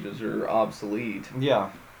Yellow Pages are obsolete. Yeah.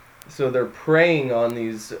 So they're preying on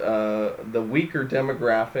these the weaker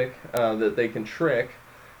demographic that they can trick,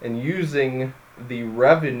 and using the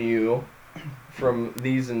revenue from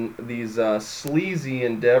these sleazy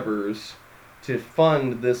endeavors to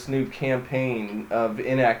fund this new campaign of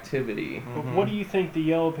inactivity. But what do you think the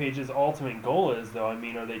Yellow Pages' ultimate goal is, though? I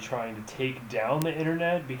mean, are they trying to take down the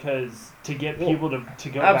internet because to get people to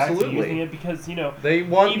go back to absolutely. using it? Because They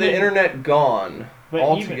want the internet gone but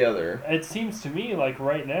altogether. It seems to me like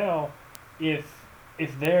right now, if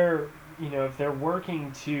they're if they're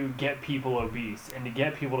working to get people obese and to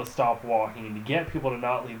get people to stop walking and to get people to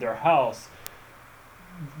not leave their house,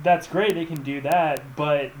 that's great, they can do that,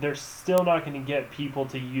 but they're still not going to get people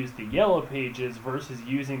to use the Yellow Pages versus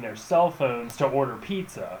using their cell phones to order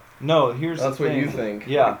pizza. No, here's That's the what thing. you think.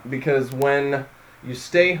 Yeah. Because when you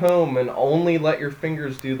stay home and only let your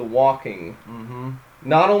fingers do the walking, Mm-hmm.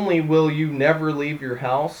 not only will you never leave your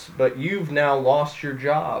house, but you've now lost your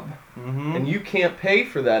job. Mm-hmm. And you can't pay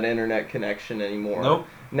for that internet connection anymore. Nope.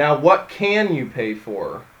 Now, what can you pay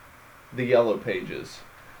for? The Yellow Pages.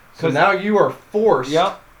 So 'Cause- now you are forced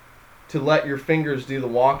Yep. to let your fingers do the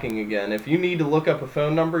walking again. If you need to look up a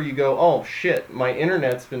phone number, you go, oh shit, my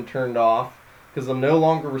internet's been turned off because I'm no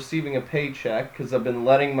longer receiving a paycheck because I've been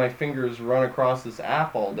letting my fingers run across this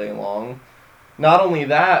app all day long. Not only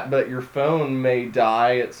that, but your phone may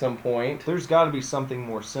die at some point. There's got to be something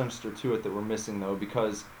more sinister to it that we're missing, though,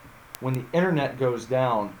 because when the internet goes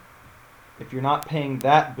down, if you're not paying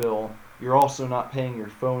that bill, you're also not paying your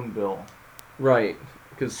phone bill. Right.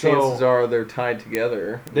 Because So- chances are they're tied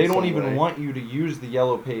together. in They don't some even way. want you to use the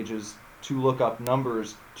Yellow Pages to look up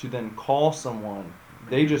numbers to then call someone.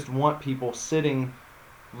 They just want people sitting,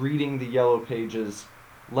 reading the Yellow Pages,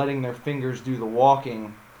 letting their fingers do the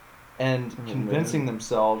walking, and Oh, convincing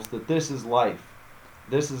themselves that this is life.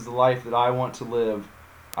 This is the life that I want to live.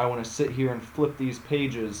 I want to sit here and flip these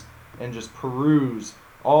pages and just peruse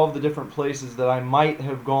all of the different places that I might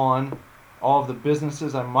have gone, all of the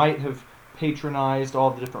businesses I might have patronized, all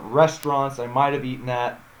of the different restaurants I might have eaten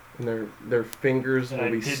at. And their fingers And will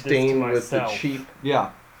I be did this to stained with the myself. cheap Yeah.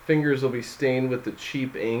 fingers will be stained with the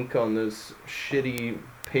cheap ink on those shitty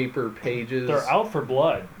paper pages. They're out for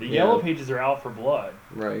blood. The Yeah. yellow pages are out for blood.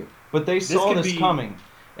 Right. But they saw could this be- coming.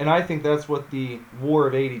 And I think that's what the War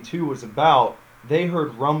of 82 was about. They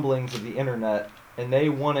heard rumblings of the internet, and they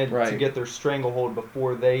wanted to Right. get their stranglehold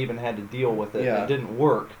before they even had to deal with it. Yeah. It didn't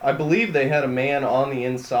work. I believe they had a man on the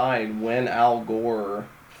inside when Al Gore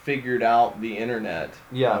figured out the internet.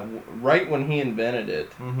 Yeah. Right when he invented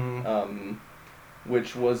it. Mm-hmm.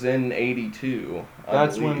 Which was in 82.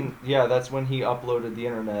 That's when he uploaded the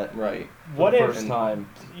internet Right. for What the if, first time.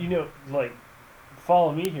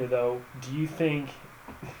 follow me here though, do you think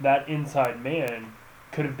that inside man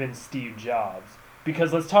could have been Steve Jobs?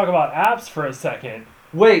 Because let's talk about apps for a second.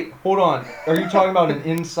 Wait, hold on. Are you talking about an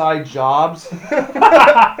inside Jobs?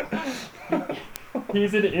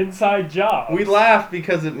 He's an inside job. We laugh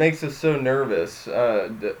because it makes us so nervous,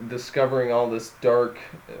 discovering all this dark,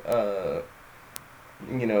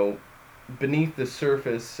 beneath the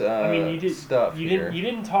surface stuff here. You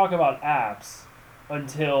didn't talk about apps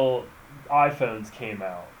until iPhones came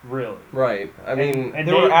out, really. Right. I mean,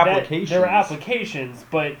 there were applications. There were applications,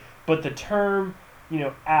 but the term,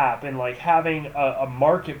 app and like having a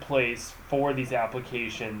marketplace for these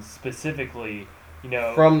applications specifically,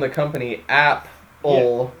 from the company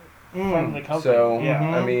Apple. from the company. So, yeah.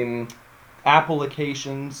 I mean,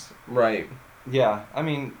 Applications. right. Yeah, I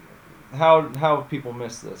mean, how have people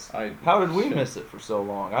missed this? How did we shit. miss it for so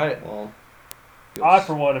long? Well, I,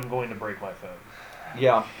 for one, am going to break my phone.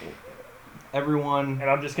 Yeah. Everyone. And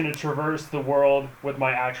I'm just going to traverse the world with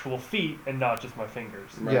my actual feet and not just my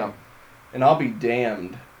fingers. Right. Yeah. And I'll be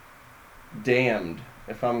damned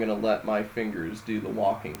if I'm going to let my fingers do the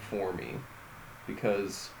walking for me,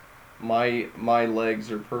 because my legs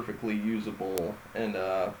are perfectly usable, and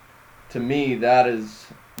to me that's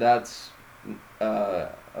a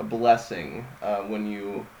blessing when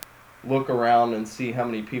you look around and see how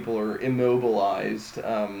many people are immobilized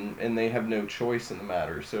and they have no choice in the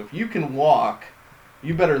matter. So if you can walk,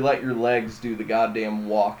 you better let your legs do the goddamn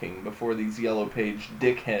walking before these yellow page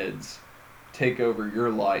dickheads take over your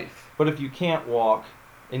life. But if you can't walk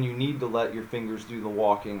and you need to let your fingers do the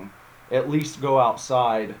walking, at least go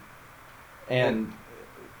outside and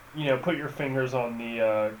Put your fingers on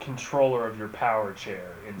the controller of your power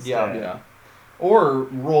chair instead. Yeah. Or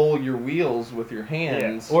roll your wheels with your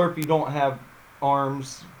hands. or if you don't have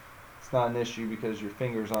arms, it's not an issue because your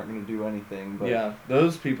fingers aren't going to do anything. But Yeah,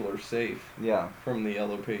 those people are safe yeah, from the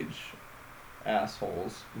yellow page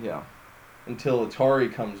assholes. yeah. Until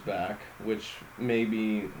Atari comes back, which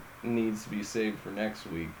maybe needs to be saved for next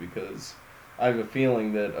week, because I have a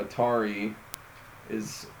feeling that Atari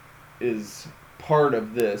is part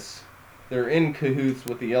of this. They're in cahoots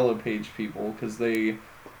with the Yellow Page people, because the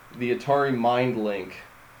Atari Mind Link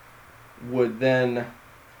would then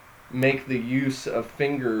make the use of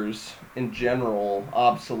fingers in general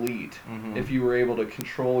obsolete Mhm. if you were able to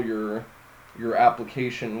control your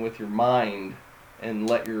application with your mind and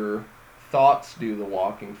let your thoughts do the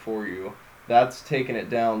walking for you. That's taken it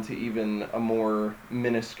down to even a more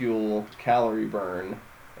minuscule calorie burn,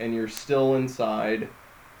 and you're still inside.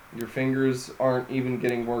 Your fingers aren't even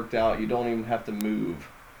getting worked out. You don't even have to move.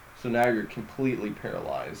 So now you're completely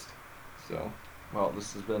paralyzed. So, Well,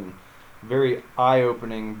 this has been very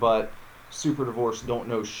eye-opening, but Super Divorce don't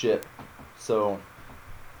know shit. So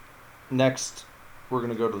next, we're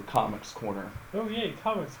gonna go to the comics corner. Oh yay,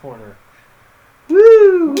 Comics Corner.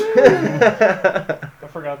 woo! I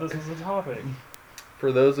forgot this was a topic.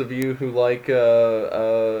 For those of you who like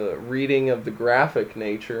reading of the graphic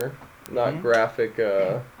nature, not Mhm.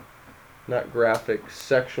 graphic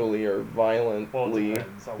sexually or violently. Well, it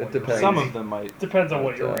depends on what It you're depends. Some of them might. Depends on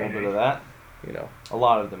what But, you're A little bit reading. of that. You know. A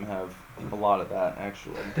lot of them have a lot of that,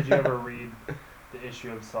 actually. Did you ever read the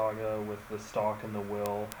issue of Saga with the Stalk and the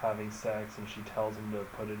Will having sex, and she tells him to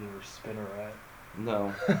put it in her spinneret?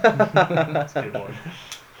 No. That's a good one.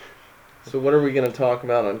 So what are we going to talk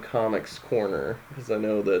about on Comics Corner? Because I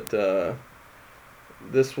know that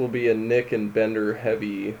this will be a Nick and Bender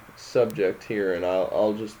heavy subject here, and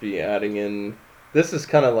I'll just be adding in. This is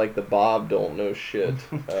kind of like the Bob don't know shit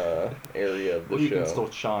area of the Well, you show. can still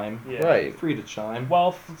chime. Yeah. Right. Free to chime.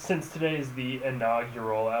 Well, since today is the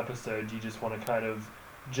inaugural episode, do you just want to kind of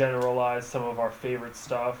generalize some of our favorite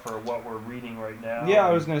stuff or what we're reading right now? Yeah,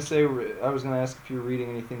 I was gonna ask if you're reading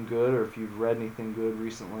anything good or if you've read anything good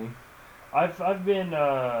recently. I've been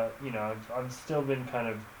I've still been kind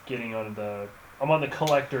of getting on the I'm on the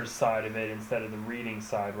collector's side of it instead of the reading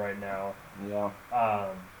side right now. Yeah.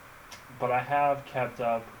 But I have kept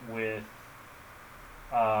up with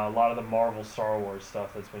a lot of the Marvel Star Wars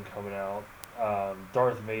stuff that's been coming out.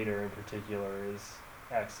 Darth Vader in particular is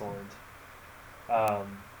excellent. I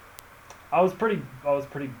was pretty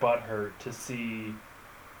butthurt to see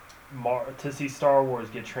Star Wars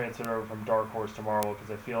get transferred over from Dark Horse to Marvel, because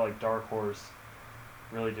I feel like Dark Horse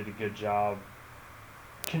really did a good job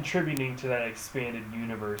contributing to that expanded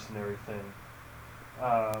universe and everything,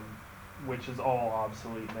 which is all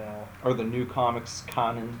obsolete now. Are the new comics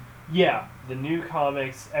canon? Yeah, the new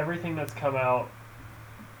comics, everything that's come out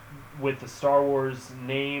with the Star Wars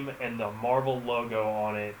name and the Marvel logo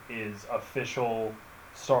on it is official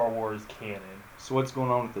Star Wars canon. So what's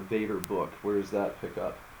going on with the Vader book? Where does that pick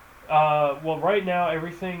up? Well, right now,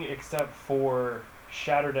 everything except for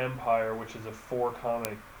Shattered Empire, which is a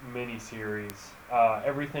 4-comic miniseries,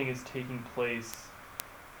 everything is taking place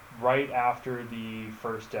right after the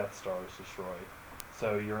first Death Star is destroyed.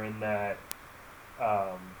 So you're in that,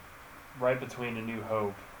 right between A New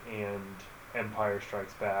Hope and Empire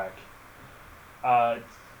Strikes Back.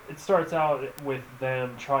 It starts out with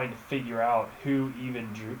them trying to figure out who even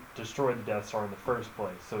destroyed the Death Star in the first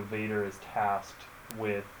place. So Vader is tasked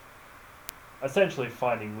with essentially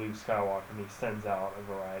finding Luke Skywalker, and he sends out a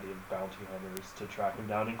variety of bounty hunters to track him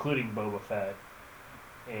down, including Boba Fett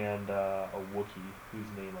and a Wookiee whose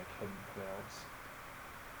name I couldn't pronounce.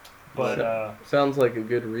 But sounds like a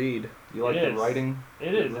good read. You like the writing?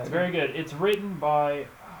 It is. It's very good. It's written by,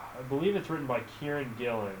 I believe it's written by Kieran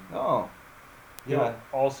Gillen. Oh, yeah.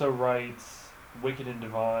 He also writes Wicked and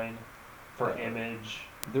Divine for Image.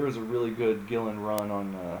 There was a really good Gillen run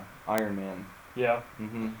on Iron Man. Yeah.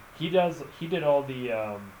 Mm-hmm. He did all the,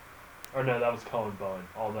 or no, that was Cullen Bunn.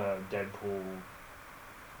 All the Deadpool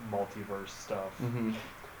multiverse stuff. Mm-hmm.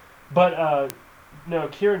 But no,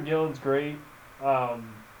 Kieran Gillen's great.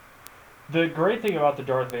 The great thing about the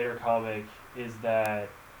Darth Vader comic is that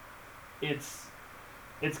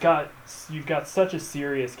you've got such a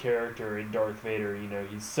serious character in Darth Vader. You know,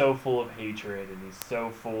 he's so full of hatred and he's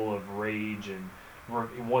so full of rage, and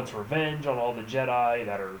he wants revenge on all the Jedi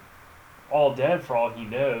that are all dead for all he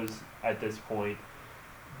knows at this point.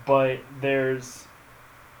 But there's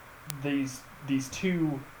these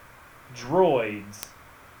two droids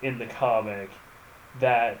in the comic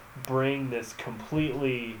that bring this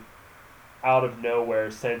completely out of nowhere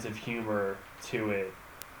sense of humor to it,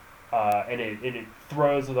 and it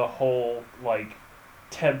throws the whole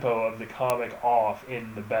tempo of the comic off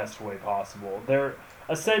in the best way possible. They're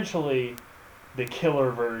essentially the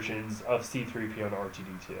killer versions of C-3PO and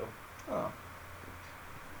R2-D2. Oh.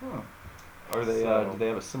 Huh. Are they? Do they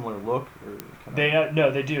have a similar look? Or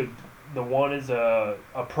no, they do. The one is a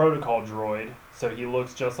protocol droid, so he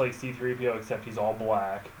looks just like C-3PO except he's all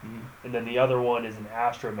black. Mm-hmm. And then the other one is an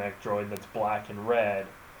astromech droid that's black and red.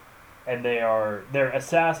 And they're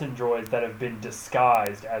assassin droids that have been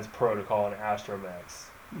disguised as protocol and astromechs.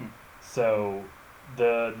 Hmm. So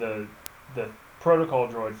the protocol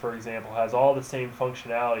droid, for example, has all the same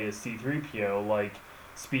functionality as C-3PO, like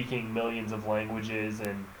speaking millions of languages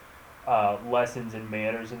and lessons in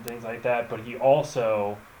manners and things like that. But he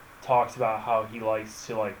also talks about how he likes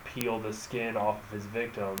to peel the skin off of his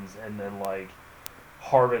victims and then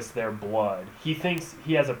harvest their blood. He thinks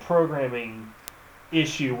he has a programming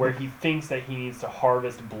issue where he thinks that he needs to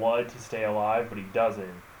harvest blood to stay alive, but he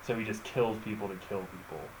doesn't. So he just kills people to kill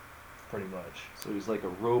people, pretty much. So he's like a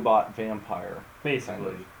robot vampire. Basically.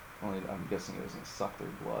 Kind of. Only I'm guessing it doesn't suck their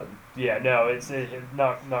blood. Yeah, no, it's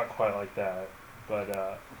not quite like that.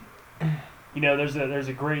 But there's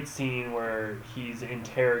a great scene where he's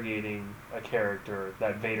interrogating a character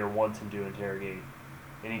that Vader wants him to interrogate,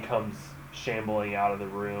 and he comes shambling out of the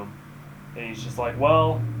room, and he's just like,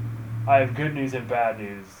 "Well, I have good news and bad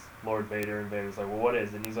news, Lord Vader." And Vader's like, "Well, what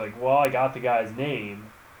is it?" And he's like, "Well, I got the guy's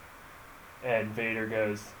name." And Vader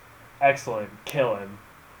goes, "Excellent, kill him."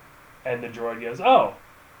 And the droid goes, "Oh,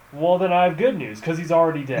 well then I have good news, because he's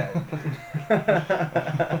already dead."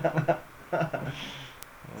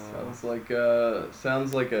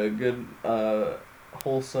 Sounds like a good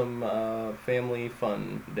wholesome family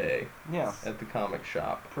fun day. Yeah. At the comic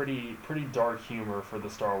shop. Pretty dark humor for the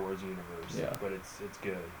Star Wars universe. Yeah. But it's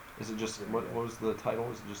good. Is it just what was the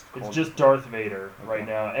title? Is it just called? It's just Darth Vader right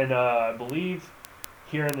now, and I believe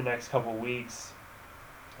here in the next couple weeks,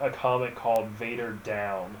 a comic called Vader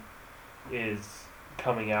Down is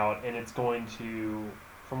coming out, and it's going to,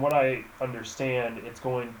 from what I understand,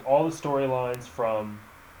 all the storylines from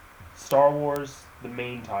Star Wars, the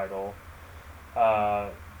main title,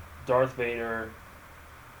 Darth Vader,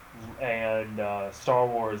 and Star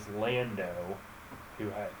Wars Lando,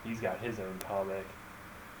 he's got his own comic.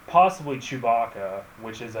 Possibly Chewbacca,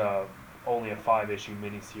 which is only a 5-issue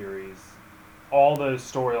miniseries. All those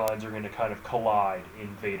storylines are going to kind of collide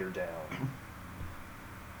in Vader Down.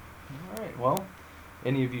 All right. Well,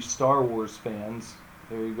 any of you Star Wars fans,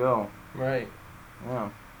 there you go. Right. Yeah.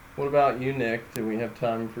 What about you, Nick? Do we have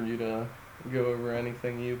time for you to go over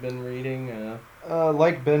anything you've been reading?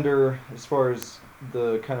 Like Bender, as far as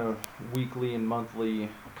the kind of weekly and monthly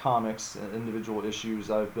comics and individual issues,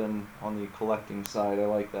 I've been on the collecting side. I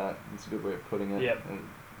like that. It's a good way of putting it. Yep. And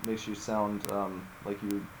it makes you sound like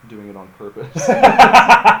you're doing it on purpose.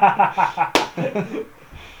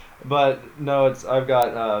 But no, I've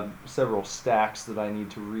got several stacks that I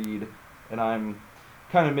need to read, and I'm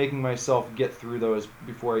kind of making myself get through those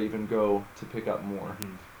before I even go to pick up more.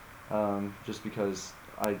 Mm-hmm. Just because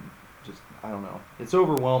I don't know. It's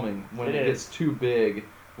overwhelming when it gets too big,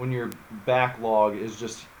 when your backlog is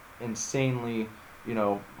just insanely,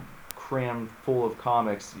 crammed full of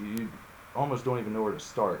comics. You almost don't even know where to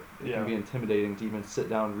start. It can be intimidating to even sit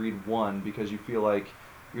down and read one because you feel like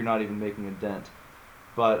you're not even making a dent.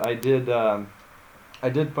 But I did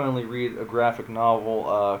finally read a graphic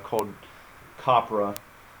novel called Copra.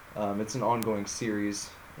 It's an ongoing series,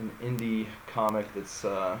 an indie comic that's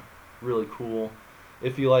really cool.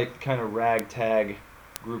 If you like kind of ragtag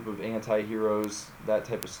group of anti-heroes, that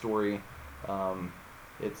type of story,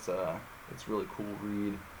 it's really cool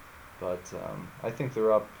read. But I think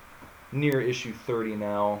they're up near issue 30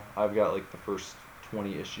 now. I've got like the first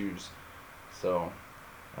 20 issues, so.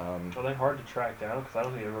 Are they hard to track down? Because I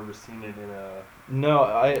don't think I've ever seen it in a.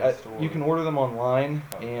 No, store. You can order them online,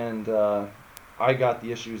 and I got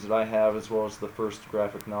the issues that I have as well as the first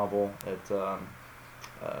graphic novel at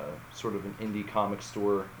sort of an indie comic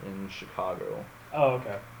store in Chicago. Oh,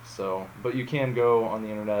 okay. So, but you can go on the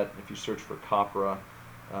internet if you search for Copra.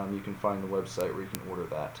 You can find the website where you can order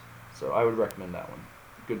that. So I would recommend that one.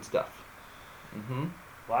 Good stuff. Mm-hmm.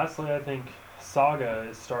 Lastly, I think Saga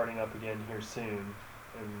is starting up again here soon,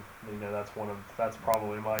 and that's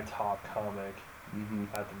probably my top comic. Mm-hmm.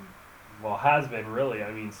 Has been really.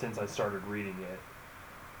 I mean, since I started reading it,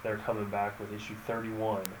 they're coming back with issue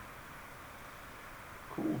 31.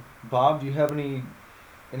 Cool. Bob, do you have any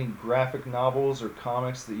graphic novels or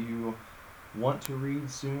comics that you want to read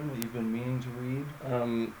soon that you've been meaning to read?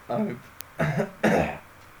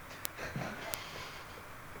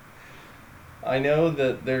 I know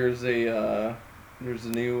that there's a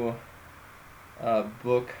new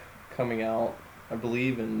book coming out, I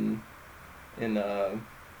believe in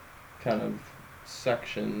kind of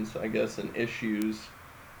sections, I guess, in issues.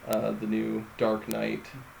 The new Dark Knight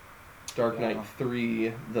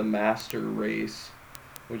 3, The Master Race,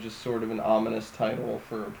 which is sort of an ominous title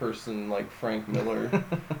for a person like Frank Miller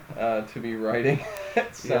to be writing.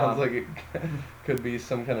 It sounds like it could be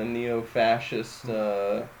some kind of neo-fascist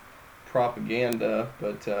propaganda,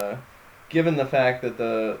 but given the fact that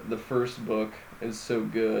the first book is so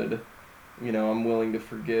good, I'm willing to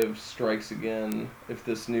forgive Strikes Again if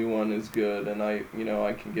this new one is good, and I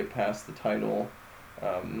can get past the title.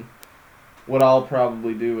 What I'll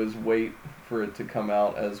probably do is wait for it to come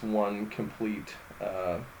out as one complete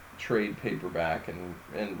trade paperback and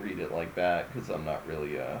read it like that, because I'm not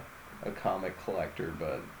really a comic collector.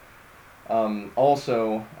 But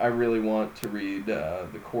also, I really want to read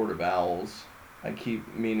The Court of Owls. I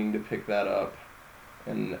keep meaning to pick that up,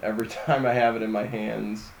 and every time I have it in my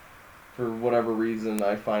hands, for whatever reason,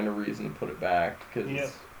 I find a reason to put it back. Cause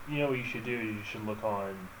you know what you should do? You should look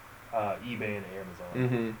on eBay and Amazon.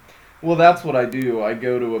 Mm-hmm. Well, that's what I do. I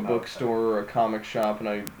go to a bookstore or a comic shop and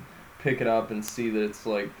I pick it up and see that it's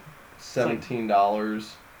like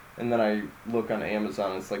 $17, and then I look on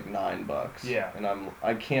Amazon, it's like $9. Yeah. And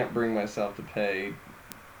I can't bring myself to pay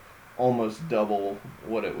almost double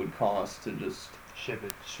what it would cost to just ship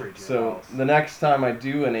it straight to your So house. the next time I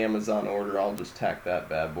do an Amazon order, I'll just tack that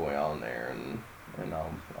bad boy on there, and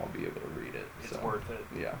I'll be able to read it. It's worth it.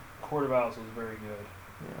 Yeah. Court of Owls was very good.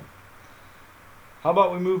 Yeah. How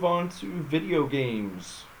about we move on to video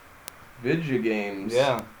games? Video games.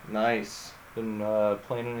 Yeah. Nice. Been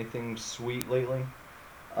playing anything sweet lately?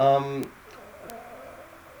 I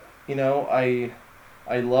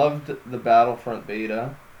loved the Battlefront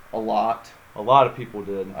beta a lot. A lot of people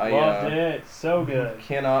did. Loved it. So good.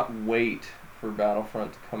 Cannot wait for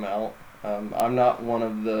Battlefront to come out. I'm not one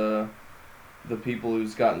of the people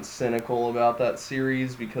who's gotten cynical about that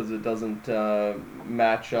series because it doesn't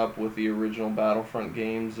match up with the original Battlefront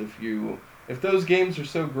games. If those games are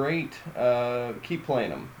so great, keep playing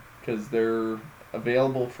them because they're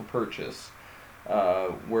available for purchase.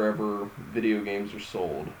 wherever video games are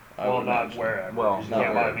sold. I Well, would not imagine. wherever. Well, 'cause you not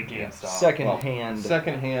can't buy them wherever, at yeah. GameStop. Secondhand.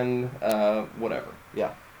 Secondhand, whatever.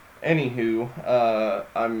 Yeah. Anywho,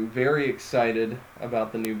 I'm very excited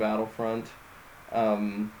about the new Battlefront.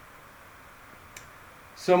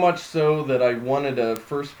 So much so that I wanted a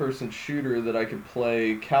first-person shooter that I could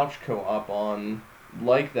play couch co-op on,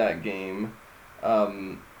 like that game,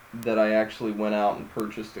 that I actually went out and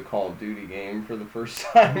purchased a Call of Duty game for the first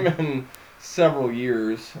time in several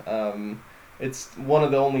years. It's one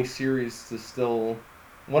of the only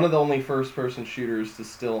one of the only first-person shooters to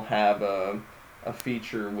still have a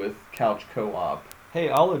feature with couch co-op. Hey,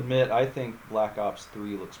 I'll admit, I think Black Ops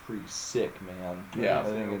 3 looks pretty sick, man. Yeah. I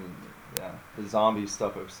think the zombie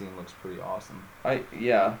stuff I've seen looks pretty awesome.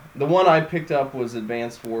 The one I picked up was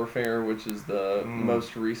Advanced Warfare, which is the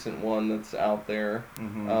most recent one that's out there.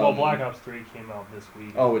 Mm-hmm. Well, Black Ops 3 came out this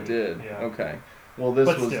week. Oh, I it think. did? Yeah. Okay. Well, this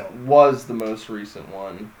But was still. was the most recent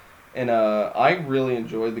one. And I really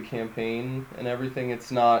enjoyed the campaign and everything. It's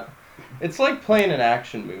like playing an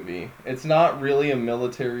action movie. It's not really a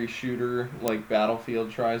military shooter like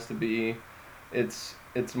Battlefield tries to be. It's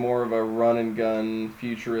more of a run and gun,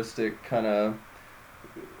 futuristic kind of.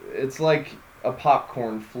 It's like a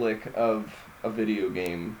popcorn flick of a video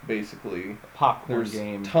game, basically. Popcorn There's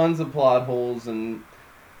game. tons of plot holes, and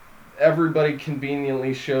everybody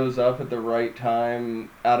conveniently shows up at the right time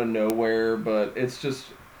out of nowhere, but it's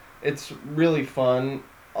really fun.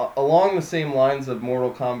 Along the same lines of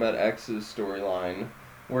Mortal Kombat X's storyline,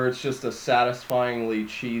 where it's just a satisfyingly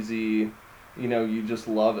cheesy, you just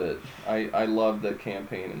love it. I loved the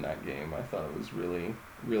campaign in that game. I thought it was really,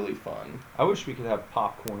 really fun. I wish we could have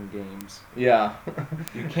popcorn games. Yeah.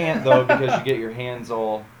 You can't, though, because you get your hands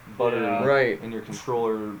all buttery. Yeah. Right. And your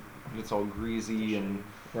controller gets all greasy, and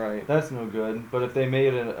Right. that's no good. But if they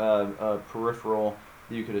made a peripheral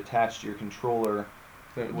that you could attach to your controller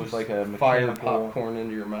with Just like a fire mechanical... popcorn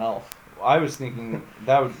into your mouth. I was thinking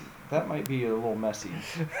that might be a little messy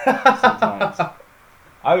sometimes.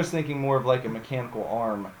 I was thinking more of like a mechanical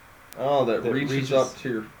arm, Oh, that reaches reaches- up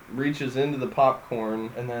to reaches into the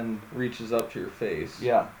popcorn, and then reaches up to your face.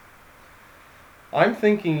 yeah, I'm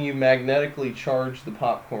thinking you magnetically charge the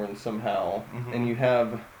popcorn somehow, Mhm. and you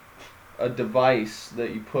have a device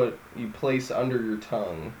that you place under your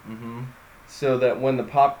tongue, mm-hmm. so that when the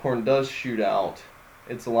popcorn does shoot out,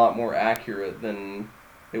 it's a lot more accurate than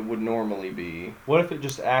it would normally be. What if it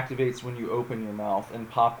just activates when you open your mouth and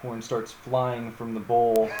popcorn starts flying from the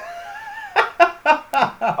bowl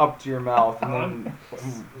up to your mouth, and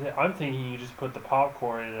then I'm thinking you just put the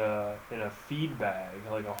popcorn in a feed bag,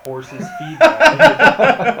 like a horse's feed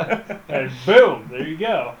bag, and boom, there you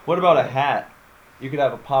go. what about a hat? You could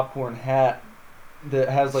have a popcorn hat that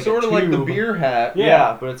has like Sort a of like the tube. beer hat.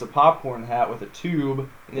 Yeah, but it's a popcorn hat with a tube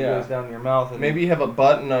that Yeah. goes down your mouth. And Maybe you have a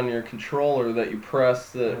button on your controller that you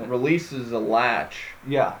press that Yeah. releases a latch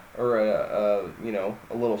yeah. or a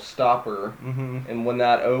little stopper, Mm-hmm. and when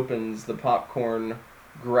that opens, the popcorn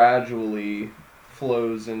gradually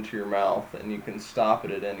flows into your mouth, and you can stop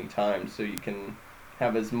it at any time, so you can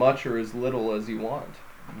have as much or as little as you want.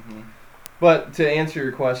 Mm-hmm. But to answer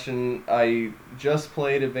your question, I just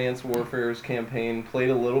played Advanced Warfare's campaign, played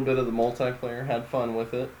a little bit of the multiplayer, had fun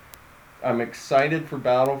with it. I'm excited for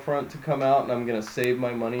Battlefront to come out, and I'm going to save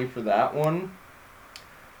my money for that one.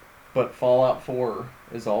 But Fallout 4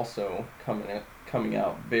 is also coming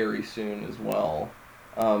out very soon as well.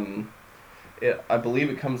 I believe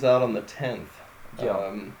it comes out on the 10th.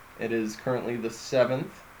 Yeah. It is currently the 7th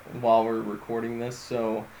while we're recording this,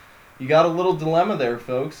 so you got a little dilemma there,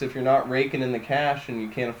 folks. If you're not raking in the cash and you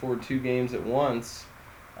can't afford 2 games at once,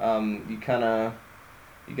 you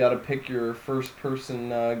got to pick your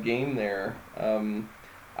first-person game there.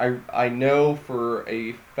 I know for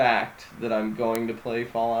a fact that I'm going to play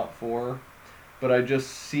Fallout 4, but I just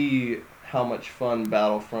see how much fun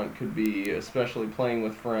Battlefront could be, especially playing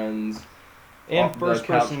with friends. And The first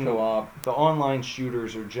couch person co-op. the online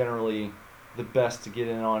shooters are generally the best to get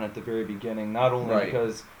in on at the very beginning. Not only Right.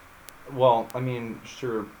 because, well, I mean,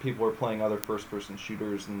 sure, people are playing other first-person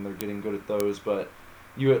shooters and they're getting good at those, but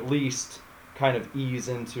you at least kind of ease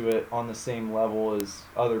into it on the same level as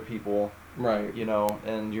other people, Right.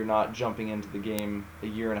 and you're not jumping into the game a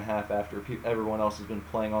year and a half after everyone else has been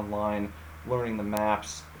playing online, learning the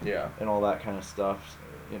maps Yeah. and all that kind of stuff,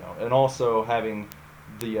 and also having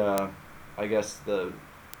the I guess the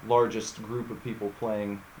largest group of people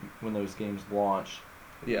playing when those games launch.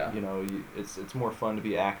 Yeah. It's more fun to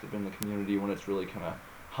be active in the community when it's really kind of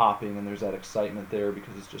hopping and there's that excitement there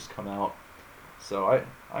because it's just come out. So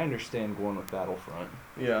I understand going with Battlefront.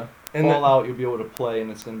 Yeah. Fallout you'll be able to play, and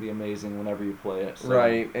it's going to be amazing whenever you play it. So.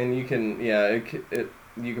 Right, and you can,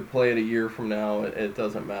 you could play it a year from now. It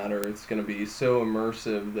doesn't matter. It's going to be so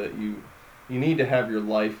immersive that you need to have your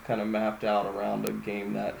life kind of mapped out around a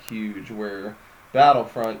game that huge. Where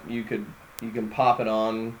Battlefront, you can pop it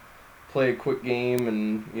on, play a quick game,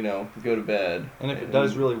 and go to bed. And if it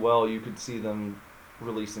does really well, you could see them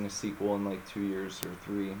releasing a sequel in like 2 years or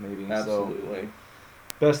 3 maybe. Absolutely. So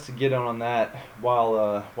best to get on that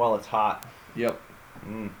while it's hot. Yep.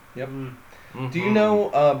 Yep. Mm-hmm. Do you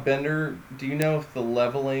know, Bender? Do you know if the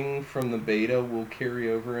leveling from the beta will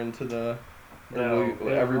carry over into the? No,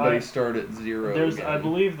 will everybody start at 0. Again? I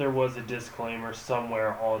believe there was a disclaimer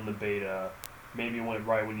somewhere on the beta. Maybe it went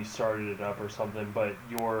right when you started it up or something. But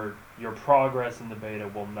your progress in the beta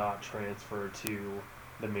will not transfer to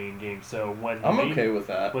the main game. So I'm okay with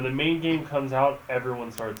that. When the main game comes out,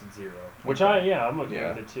 everyone starts at 0. Which Okay. I'm okay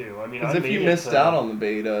with it too. I mean, because if you missed out on the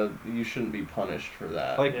beta, you shouldn't be punished for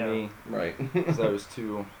that. Like me. Right. Because I was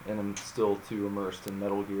and I'm still too immersed in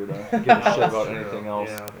Metal Gear to give a shit about anything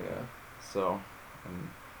else. Yeah. So,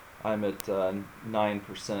 I'm at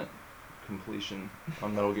 9% completion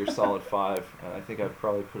on Metal Gear Solid 5, and I think I've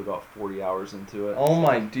probably put about 40 hours into it. Oh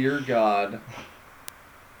my dear God.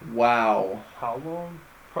 Wow. How long?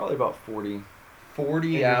 Probably about 40.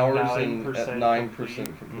 40 And hours 9% at 9% completion.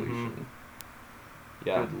 Mm-hmm.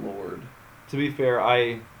 Yeah. Good Lord. To be fair,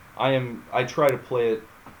 I try to play it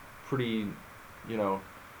pretty,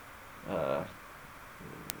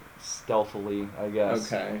 stealthily, I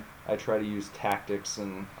guess. Okay. I try to use tactics,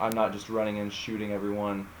 and I'm not just running in shooting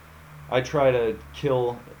everyone. I try to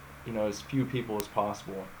kill, as few people as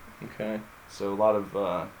possible. Okay. So a lot of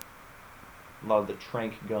the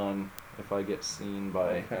trank gun if I get seen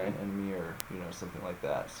by an enemy or something like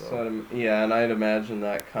that. So and I'd imagine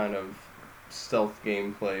that kind of stealth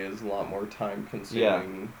gameplay is a lot more time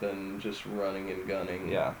consuming than just running and gunning.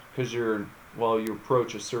 Yeah, because you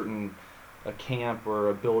approach a camp or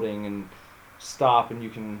a building and stop, and you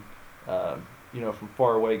can from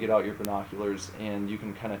far away get out your binoculars, and you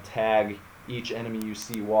can kind of tag each enemy you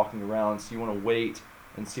see walking around. So you want to wait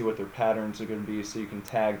and see what their patterns are going to be, so you can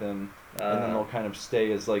tag them, and then they'll kind of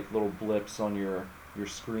stay as like little blips on your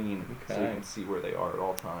screen, so you can see where they are at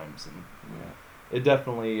all times. And it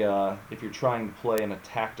definitely, if you're trying to play in a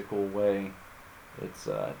tactical way, it's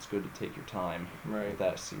good to take your time with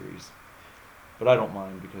that series. But I don't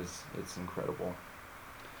mind because it's incredible.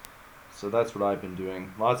 So that's what I've been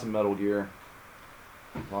doing. Lots of Metal Gear.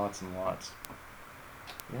 Lots and lots.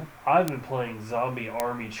 Yeah. I've been playing Zombie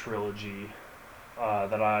Army Trilogy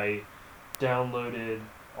that I downloaded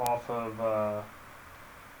off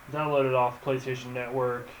PlayStation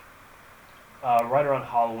Network right around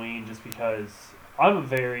Halloween, just because I'm a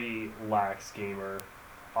very lax gamer.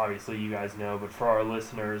 Obviously, you guys know, but for our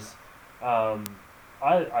listeners,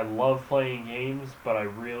 I love playing games, but I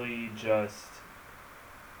really just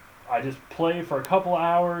play for a couple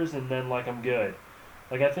hours and then I'm good.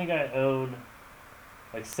 I think I own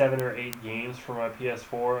 7 or 8 games for my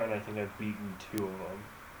PS4, and I think I've beaten 2 of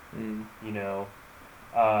them.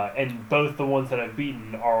 And both the ones that I've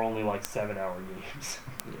beaten are only 7-hour games.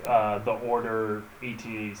 The Order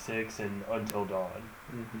 1886 and Until Dawn.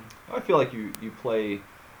 I feel like you play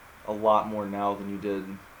a lot more now than you did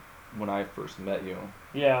when I first met you.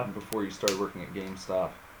 Yeah. Before you started working at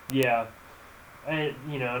GameStop. Yeah. And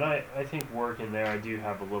I think working there, I do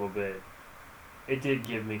have a little bit. It did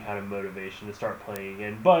give me kind of motivation to start playing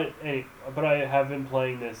again. But I have been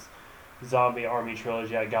playing this Zombie Army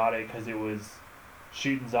Trilogy. I got it because it was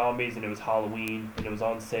shooting zombies and it was Halloween and it was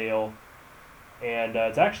on sale. And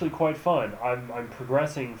it's actually quite fun. I'm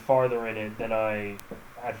progressing farther in it than I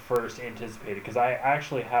at first anticipated, because I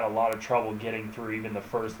actually had a lot of trouble getting through even the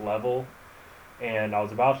first level. And I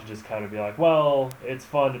was about to just kind of be like, well, it's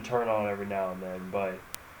fun to turn on every now and then. But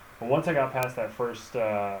once I got past that first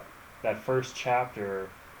chapter,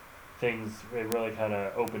 it really kind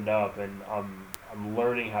of opened up, and I'm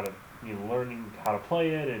learning how to play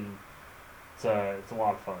it, and it's a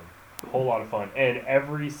lot of fun, a whole lot of fun. And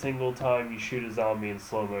every single time you shoot a zombie in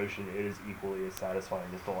slow motion, it is equally as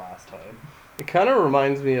satisfying as the last time. It kind of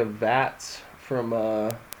reminds me of VATS from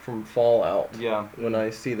Fallout. Yeah. When I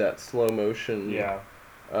see that slow motion. Yeah.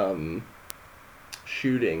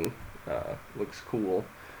 Shooting, looks cool.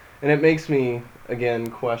 And it makes me, again,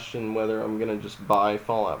 question whether I'm going to just buy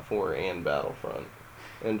Fallout 4 and Battlefront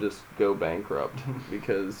and just go bankrupt,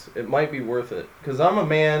 because it might be worth it. Because I'm a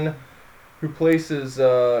man who places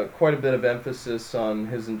quite a bit of emphasis on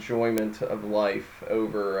his enjoyment of life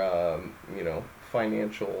over,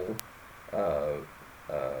 financial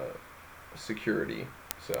security.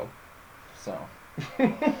 So.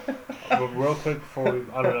 But real quick before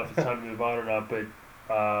I don't know if it's time to move on or not, but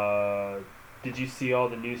did you see all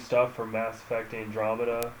the new stuff for Mass Effect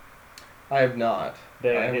Andromeda? I have not. I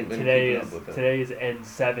haven't been today keeping up with it. Today is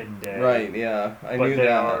N7 day. Right, yeah. I but knew they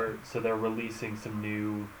that. So they're releasing some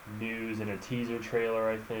new news and a teaser trailer,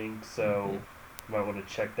 I think. So you might want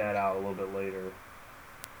to check that out a little bit later.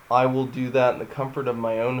 I will do that in the comfort of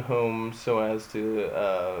my own home so as to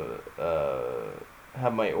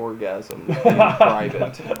have my orgasm in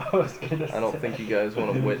private. I don't think you guys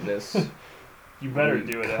want to witness. You better me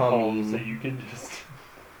do it at coming. home so you can just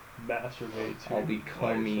masturbate. I'll be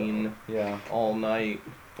coming all night.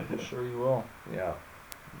 I'm sure you will. Yeah.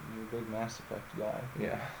 You're a big Mass Effect guy.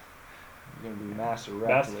 Yeah. You're gonna be Master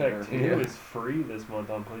Mass Rack Effect later. 2 is free this month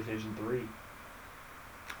on PlayStation 3.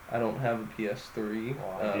 I don't have a PS3,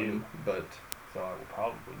 Well, I do. but So I will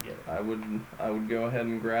probably get it. I would go ahead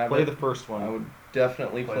and grab Play it. the first one. I would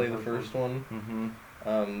definitely play the first one.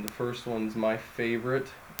 Mm-hmm. The first one's my favorite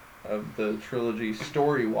of the trilogy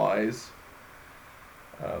story-wise.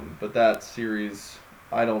 But that series,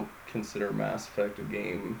 I don't consider Mass Effect a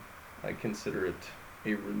game. I consider it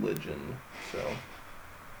a religion. So.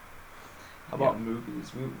 How about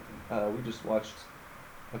movies? We just watched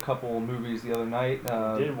a couple movies the other night.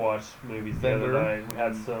 We did watch movies the Bender. other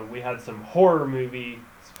night. We had some horror movies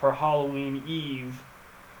for Halloween Eve.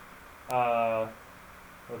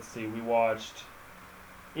 Let's see. We watched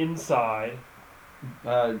Inside.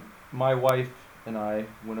 My wife and I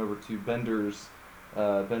went over to Bender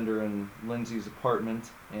and Lindsay's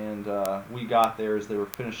apartment, and we got there as they were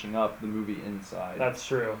finishing up the movie Inside. That's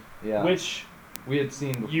true. Yeah. Which we had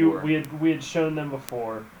seen before. we had shown them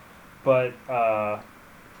before, but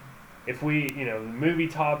if the movie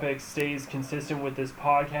topic stays consistent with this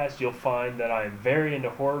podcast, you'll find that I'm very into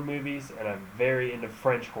horror movies and I'm very into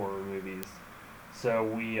French horror movies. So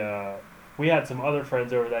we had some other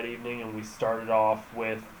friends over that evening, and we started off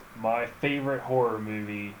with my favorite horror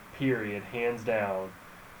movie, period, hands down,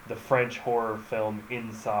 the French horror film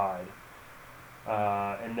Inside.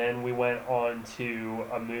 And then we went on to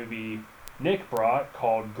a movie Nick brought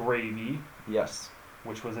called Gravy. Yes.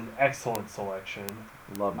 Which was an excellent selection.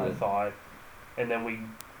 Loved it. I thought. And then we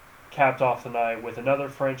capped off the night with another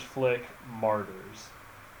French flick, Martyrs.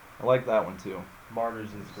 I like that one too. Martyrs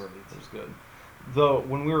is great. It was good. Though,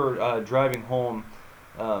 when we were driving home,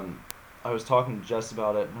 I was talking to Jess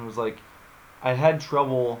about it, and I was like, I had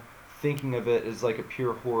trouble thinking of it as like a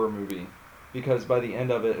pure horror movie, because by the end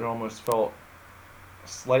of it, it almost felt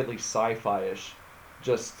slightly sci-fi-ish.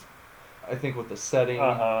 Just, I think with the setting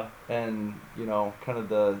and, kind of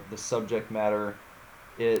the subject matter,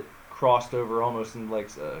 it crossed over almost in like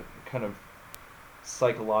a kind of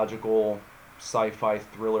psychological sci-fi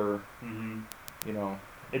thriller,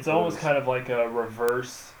 It's almost kind of like a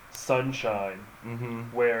reverse Sunshine,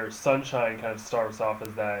 where Sunshine kind of starts off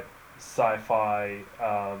as that sci-fi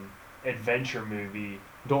adventure movie.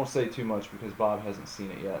 Don't say too much because Bob hasn't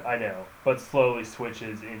seen it yet. I know, but slowly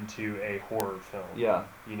switches into a horror film. Yeah.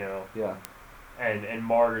 Yeah. And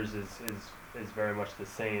Martyrs is very much the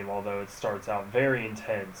same, although it starts out very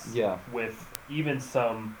intense. Yeah. With even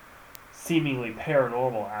some seemingly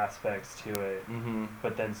paranormal aspects to it,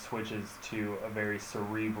 but then switches to a very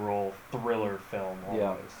cerebral thriller film almost.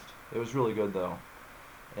 Yeah. It was really good though.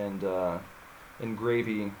 And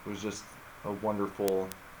Gravy was just a wonderful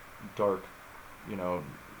dark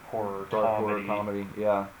horror comedy.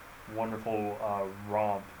 Yeah. Wonderful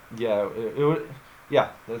romp. Yeah, it was.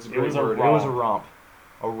 Yeah, that's a great word. It was a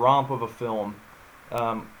romp of a film.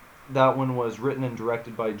 That one was written and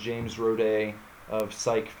directed by James Roday of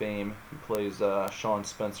Psych fame, who plays Sean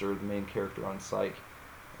Spencer, the main character on Psych.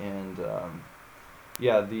 And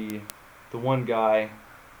the one guy,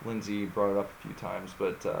 Lindsay brought it up a few times,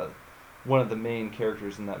 but one of the main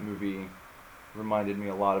characters in that movie reminded me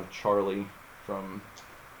a lot of Charlie from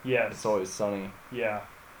It's Always Sunny. Yeah,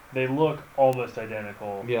 they look almost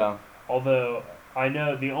identical. Yeah. Although I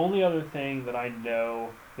know the only other thing that I know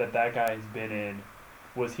that guy has been in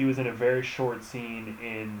was he was in a very short scene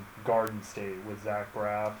in Garden State with Zach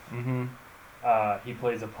Braff. He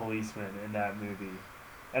plays a policeman in that movie,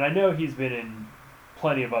 and I know he's been in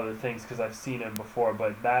plenty of other things because I've seen him before.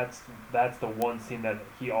 But that's the one scene that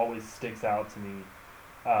he always sticks out to me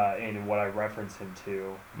in what I reference him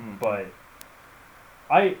to. But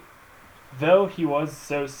though he was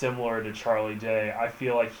so similar to Charlie Day, I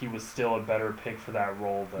feel like he was still a better pick for that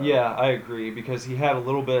role, though. Yeah, I agree, because he had a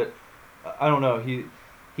little bit, I don't know,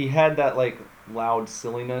 he had that, like, loud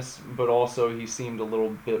silliness, but also he seemed a little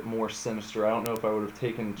bit more sinister. I don't know if I would have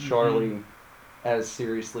taken Charlie as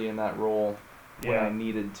seriously in that role when Yeah. I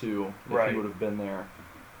needed to if Right. he would have been there.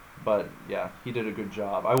 But yeah, he did a good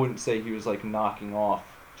job. I wouldn't say he was like knocking off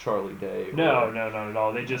Charlie Day. No, not at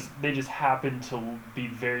all. They just happen to be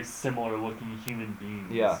very similar looking human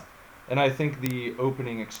beings. Yeah, and I think the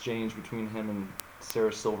opening exchange between him and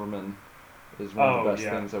Sarah Silverman is one of the best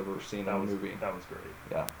things I've ever seen in a movie. That was great.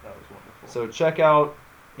 Yeah. That was wonderful. So check out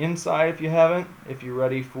Inside if you haven't. If you're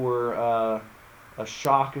ready for a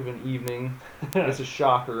shock of an evening, it's a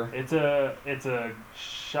shocker, it's a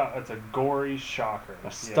gory shocker.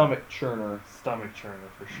 a stomach churner. Stomach churner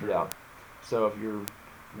for sure. Yeah. So if you're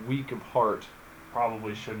weak of heart,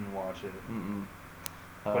 Probably shouldn't watch it.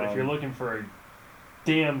 but But if you're looking for a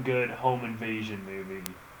damn good home invasion movie,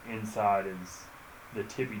 Inside is the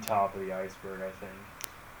tippy top of the iceberg, I think.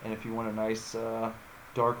 and if you want a nice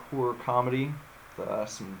dark horror comedy,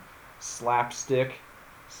 some slapstick,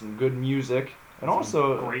 some good music, and Some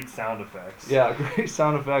also great sound effects. yeah, great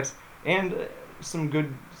sound effects and some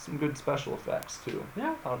good special effects too.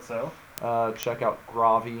 Yeah, I thought so. Check out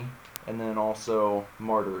Gravy, and then also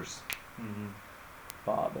Martyrs. Mm-hmm.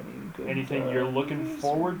 Bob, any good? Anything you're looking movies?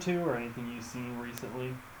 forward to, or anything you've seen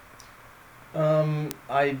recently?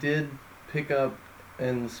 I did pick up,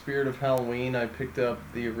 in the spirit of Halloween, I picked up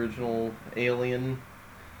the original Alien,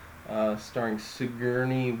 starring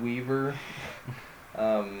Sigourney Weaver,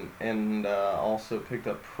 and also picked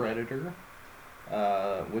up Predator,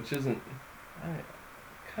 which isn't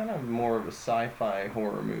kind of more of a sci-fi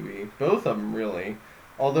horror movie. Both of them really,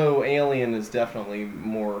 although Alien is definitely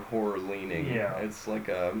more horror leaning. Yeah. It's like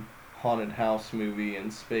a haunted house movie in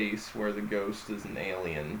space where the ghost is an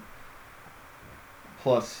alien,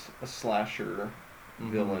 plus a slasher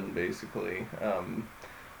villain, basically.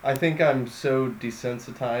 I think I'm so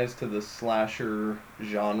desensitized to the slasher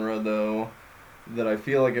genre, though, that I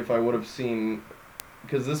feel like if I would have seen...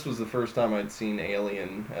 Because this was the first time I'd seen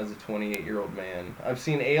Alien as a 28-year-old man. I've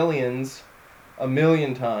seen Aliens a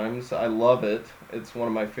million times. I love it. It's one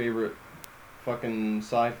of my favorite fucking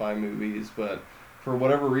sci-fi movies, but for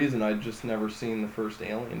whatever reason, I'd just never seen the first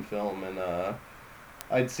Alien film, and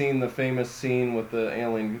I'd seen the famous scene with the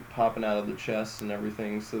alien popping out of the chest and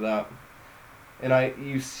everything, so that... And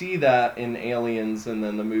you see that in Aliens and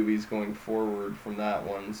then the movies going forward from that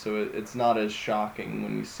one, so it's not as shocking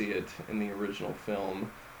when you see it in the original film.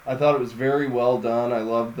 I thought it was very well done. I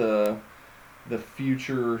love the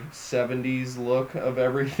future 70s look of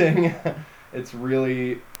everything. It's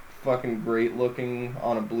really fucking great looking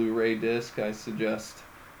on a Blu-ray disc. I suggest,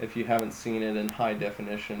 if you haven't seen it in high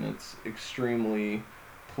definition, it's extremely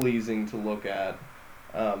pleasing to look at.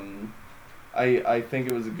 I think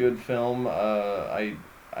it was a good film. I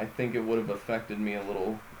think it would have affected me a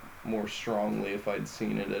little more strongly if I'd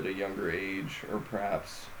seen it at a younger age, or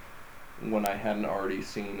perhaps when I hadn't already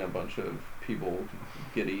seen a bunch of people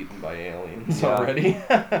get eaten by aliens already.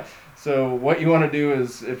 So what you want to do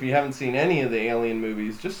is, if you haven't seen any of the Alien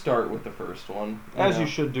movies, just start with the first one. As you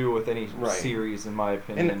should do with any Right. series, in my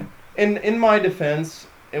opinion. And in my defense,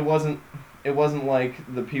 it wasn't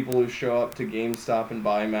like the people who show up to GameStop and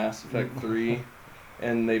buy Mass Effect 3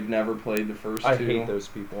 and they've never played the first two. I hate those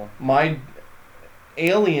people. My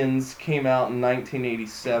Aliens came out in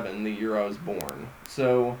 1987, the year I was born.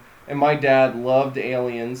 So, and my dad loved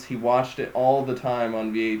Aliens. He watched it all the time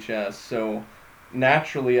on VHS. So,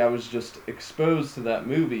 naturally, I was just exposed to that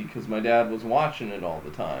movie because my dad was watching it all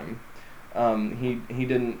the time. He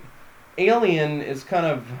didn't... Alien is kind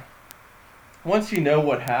of... Once you know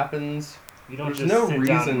what happens... You don't There's just no sit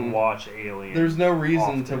down reason- and watch Alien. There's no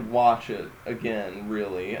reason to often. watch it again,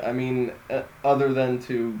 really. I mean, other than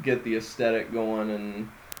to get the aesthetic going and...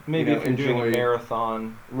 Maybe if you're doing a enjoy-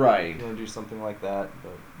 marathon, Right. you're going to do something like that.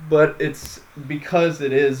 But it's because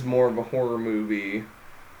it is more of a horror movie,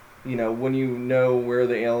 you know, when you know where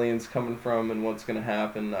the alien's coming from and what's going to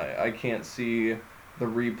happen, I can't see the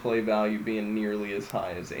replay value being nearly as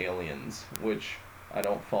high as Aliens, which I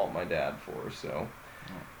don't fault my dad for, so...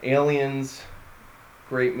 Aliens,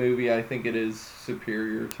 great movie. I think it is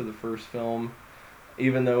superior to the first film.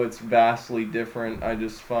 Even though it's vastly different, I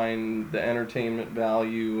just find the entertainment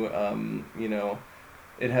value, you know,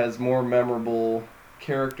 it has more memorable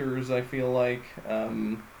characters, I feel like.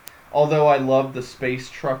 Although I love the space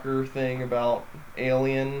trucker thing about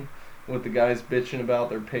Alien, with the guys bitching about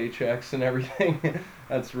their paychecks and everything.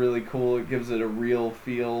 That's really cool. It gives it a real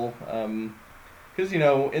feel. Because, you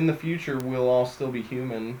know, in the future, we'll all still be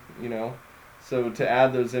human, you know. So to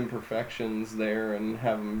add those imperfections there and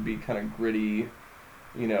have them be kind of gritty,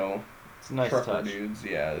 you know, It's a nice trucker touch. dudes,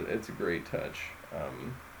 yeah, it's a great touch.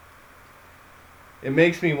 It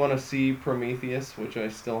makes me want to see Prometheus, which I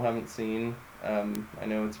still haven't seen. I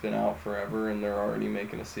know it's been out forever and they're already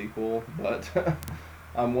making a sequel, but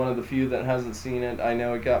I'm one of the few that hasn't seen it. I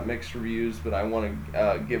know it got mixed reviews, but I want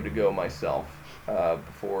to give it a go myself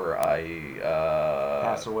before I...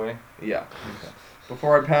 Pass away? Yeah. Okay.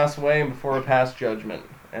 Before I pass away and before I pass judgment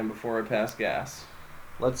and before I pass gas.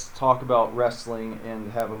 Let's talk about wrestling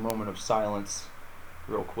and have a moment of silence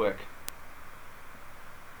real quick.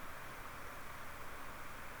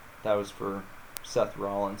 That was for Seth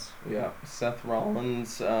Rollins. Yeah, Seth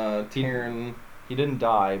Rollins, tearing... He didn't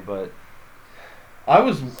die, but...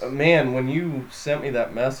 Man, when you sent me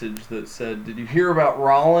that message that said, "Did you hear about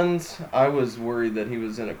Rollins?" I was worried that he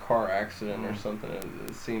was in a car accident or something.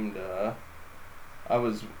 It seemed,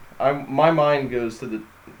 my mind goes to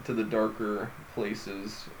the darker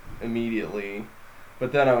places immediately,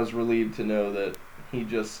 but then I was relieved to know that he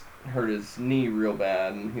just hurt his knee real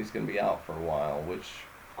bad and he's going to be out for a while, which...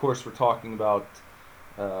 Of course, we're talking about,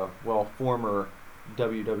 former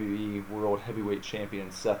WWE World Heavyweight Champion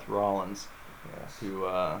Seth Rollins, Yes. who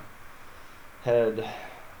had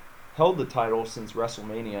held the title since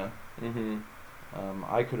WrestleMania. Mm-hmm.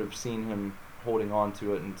 I could have seen him holding on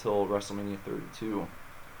to it until WrestleMania 32.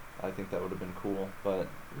 I think that would have been cool, but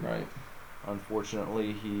Right.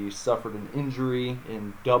 unfortunately he suffered an injury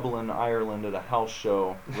in Dublin, Ireland at a house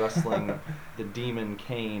show wrestling the Demon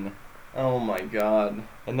Kane. Oh my God.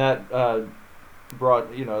 And that that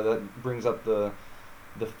brings up the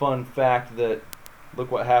fun fact that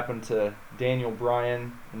look what happened to Daniel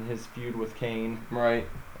Bryan in his feud with Kane, Right.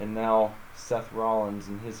 and now Seth Rollins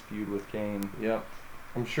in his feud with Kane. Yep.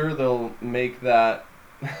 I'm sure they'll make that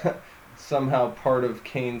somehow part of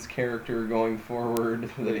Kane's character going forward,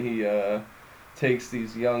 that he takes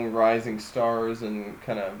these young rising stars and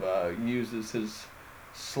kind of uses his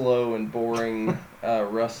slow and boring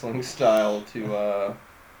wrestling style to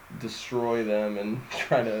destroy them and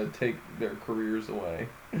try to take their careers away.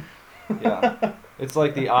 Yeah. It's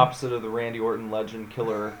like the opposite of the Randy Orton legend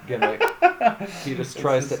killer gimmick. He just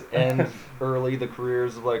tries to end early the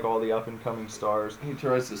careers of like all the up and coming stars. He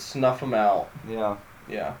tries to snuff them out. Yeah,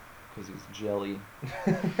 Yeah. because he's jelly.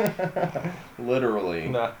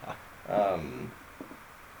 Literally.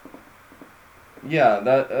 Yeah,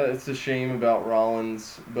 that it's a shame about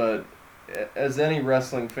Rollins, but as any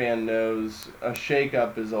wrestling fan knows, a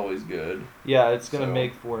shake-up is always good. Yeah, it's going to So-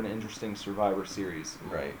 make for an interesting Survivor Series.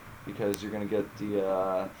 Right. Because you're going to get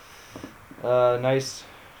the nice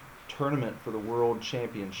tournament for the World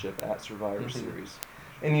Championship at Survivor Mhm. Series.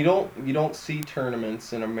 And you don't see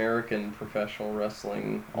tournaments in American professional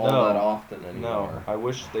wrestling all No. that often anymore. No, I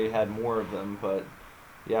wish they had more of them, but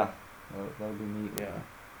yeah, that would be neat. Yeah.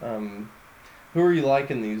 Who are you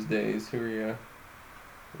liking these days? Who are you?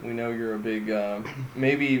 We know you're a big.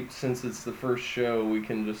 Maybe since it's the first show, we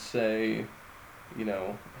can just say,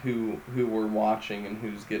 who we're watching and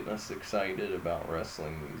who's getting us excited about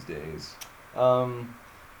wrestling these days.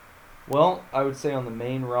 Well, I would say on the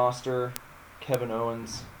main roster, Kevin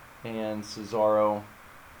Owens and Cesaro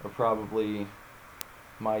are probably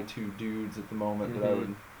my two dudes at the moment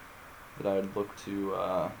Mhm. that I would look to.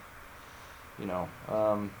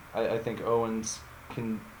 I think Owens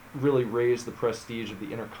can really raise the prestige of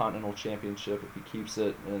the Intercontinental Championship if he keeps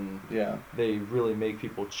it, and Yeah. they really make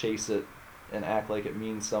people chase it and act like it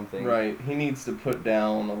means something. Right. He needs to put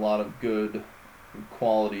down a lot of good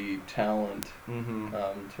quality talent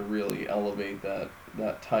Mm-hmm. to really elevate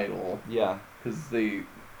that title. Yeah. Because they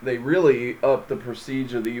really upped the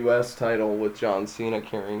prestige of the U.S. title with John Cena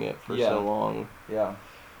carrying it for Yeah. so long. Yeah.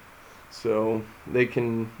 So they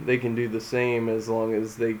can do the same as long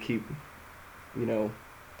as they keep,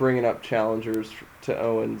 bringing up challengers to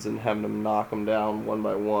Owens and having them knock them down one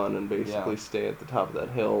by one and basically Yeah. stay at the top of that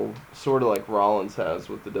hill, sort of like Rollins has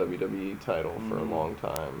with the WWE title for a Mhm. long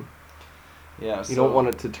time. Yeah. You don't want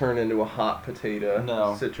it to turn into a hot potato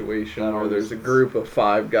No, situation that where always there's a is. group of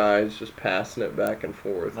 5 guys just passing it back and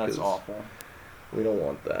forth. That's 'cause awful. We don't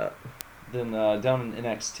want that. Then down in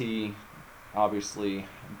NXT, obviously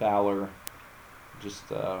Balor, just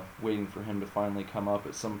waiting for him to finally come up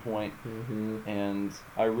at some point. Mm-hmm. And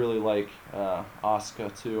I really like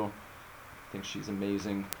Asuka too. I think she's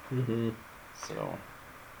amazing. Mm-hmm. So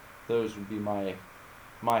those would be my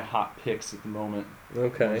hot picks at the moment.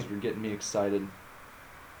 Okay. Those are getting me excited.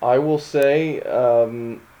 I will say,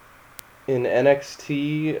 in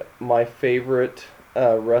NXT, my favorite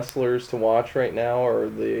wrestlers to watch right now are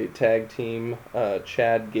the tag team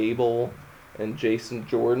Chad Gable and Jason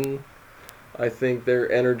Jordan. I think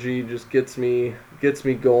their energy just gets me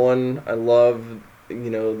going. I love,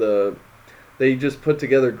 they just put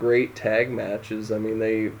together great tag matches. I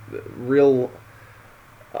mean,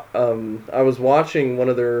 I was watching one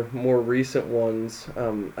of their more recent ones.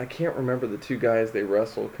 I can't remember the two guys they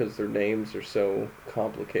wrestle because their names are so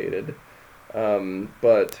complicated.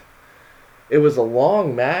 But it was a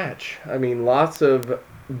long match. I mean, lots of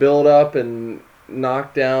build up and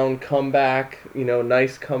knockdown, comeback.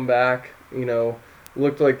 Nice comeback.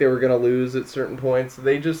 Looked like they were going to lose at certain points.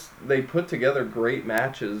 They put together great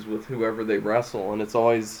matches with whoever they wrestle, and it's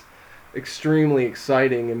always extremely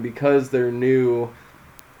exciting. And because they're new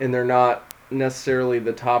and they're not necessarily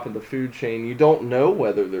the top of the food chain, you don't know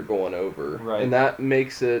whether they're going over. Right. And that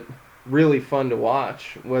makes it really fun to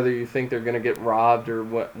watch, whether you think they're going to get robbed or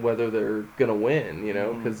whether they're going to win,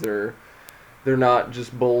 because they're not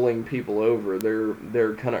just bowling people over.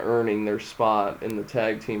 They're kind of earning their spot in the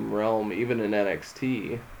tag team realm, even in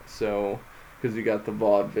NXT. So, because you got the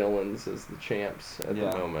Vaudevillains as the champs at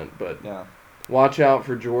the moment. But watch out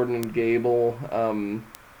for Jordan and Gable.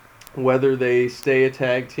 Whether they stay a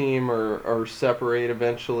tag team or separate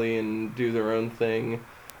eventually and do their own thing,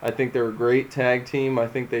 I think they're a great tag team. I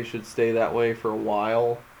think they should stay that way for a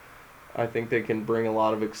while. I think they can bring a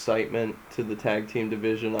lot of excitement to the tag team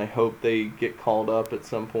division. I hope they get called up at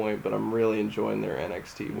some point, but I'm really enjoying their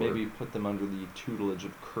NXT work. Maybe put them under the tutelage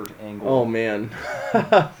of Kurt Angle. Oh, man.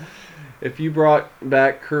 If you brought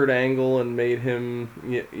back Kurt Angle and made him,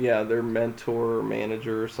 their mentor or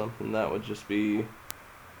manager or something, that would just be...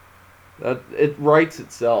 it writes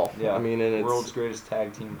itself. Yeah. I mean, and it's World's Greatest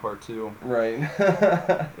Tag Team Part 2. Right.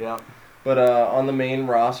 Yeah. But on the main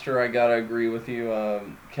roster, I gotta agree with you.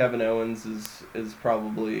 Kevin Owens is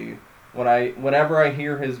probably whenever I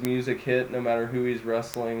hear his music hit, no matter who he's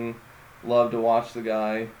wrestling, love to watch the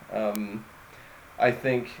guy. I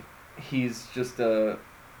think he's just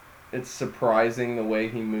it's surprising the way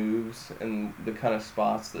he moves and the kind of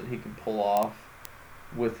spots that he can pull off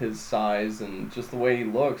with his size and just the way he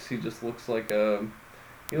looks. He just looks like a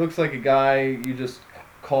guy you just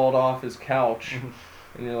called off his couch.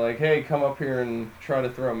 And you're like, hey, come up here and try to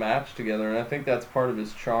throw a match together. And I think that's part of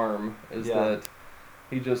his charm, is that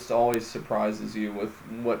he just always surprises you with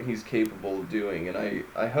what he's capable of doing. And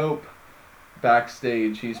I hope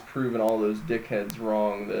backstage he's proven all those dickheads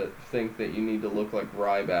wrong that think that you need to look like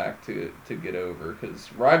Ryback to get over. Because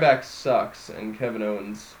Ryback sucks, and Kevin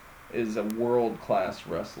Owens is a world-class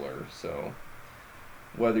wrestler. So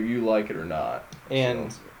whether you like it or not.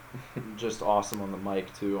 And... just awesome on the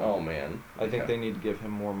mic too. Oh man, I think they need to give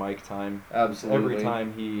him more mic time. Absolutely. Every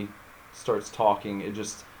time he starts talking,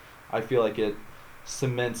 I feel like it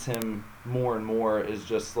cements him more and more as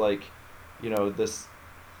just like, this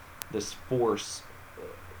force,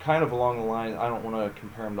 kind of along the line. I don't want to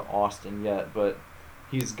compare him to Austin yet, but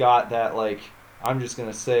he's got that like, I'm just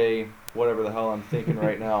gonna say whatever the hell I'm thinking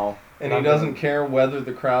right now, and he doesn't care whether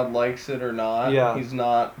the crowd likes it or not. Yeah, he's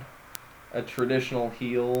not a traditional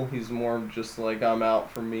heel. He's more just like, I'm out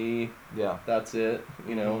for me. Yeah. That's it.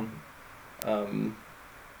 A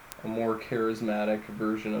more charismatic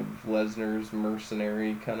version of Lesnar's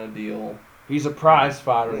mercenary kind of deal. He's a prize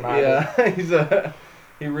fighter, man.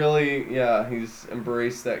 Yeah, he's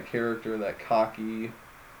embraced that character, that cocky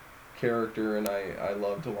character, and I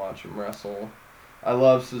love to watch him wrestle. I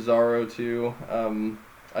love Cesaro too.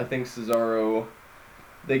 I think Cesaro,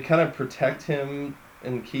 they kind of protect him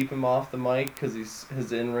and keep him off the mic because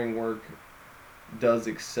his in-ring work does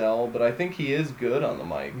excel, but I think he is good on the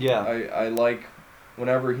mic. Yeah. I like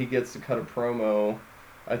whenever he gets to cut a promo,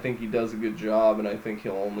 I think he does a good job, and I think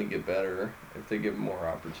he'll only get better if they give him more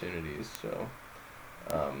opportunities. So,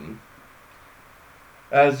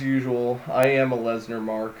 as usual, I am a Lesnar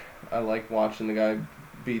mark. I like watching the guy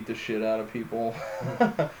beat the shit out of people.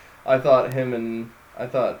 I thought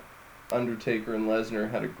Undertaker and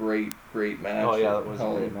Lesnar had a great match. Oh yeah, that was a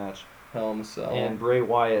great match. Hell in a Cell. And Bray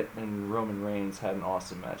Wyatt and Roman Reigns had an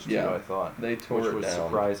awesome match too. I thought they tore it down. Which was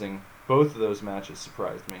surprising. Both of those matches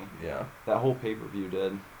surprised me. Yeah. That whole pay-per-view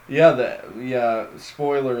did. Yeah.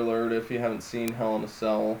 Spoiler alert: if you haven't seen Hell in a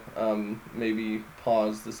Cell, maybe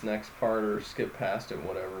pause this next part or skip past it,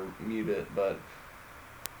 whatever, mute it. But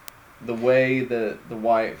the way that the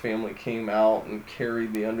Wyatt family came out and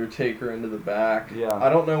carried the Undertaker into the back. Yeah. I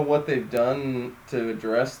don't know what they've done to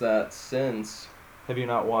address that since. Have you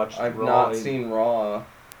not watched I've Raw? not seen Raw.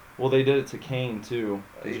 Well, they did it to Kane too.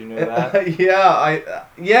 Did you know that?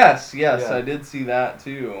 Yes, I did see that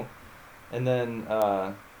too. And then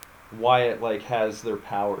Wyatt has their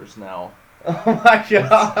powers now. Oh my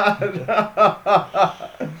god.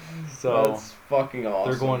 So that's fucking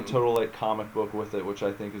awesome. They're going total comic book with it, which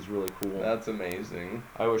I think is really cool. That's amazing.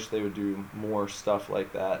 I wish they would do more stuff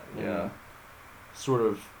like that. Yeah. Sort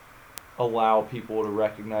of allow people to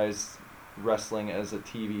recognize wrestling as a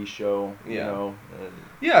TV show. You Yeah. know.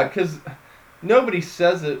 Yeah, because nobody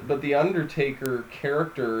says it, but the Undertaker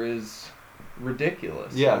character is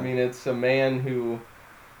ridiculous. Yeah. I mean, it's a man who...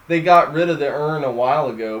 They got rid of the urn a while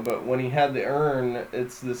ago, but when he had the urn,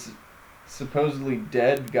 it's this supposedly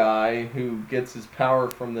dead guy who gets his power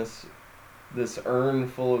from this urn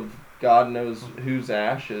full of God knows whose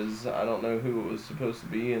ashes. I don't know who it was supposed to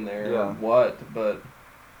be in there or what, but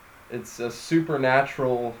it's a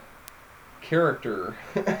supernatural character.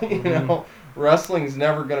 You know, wrestling's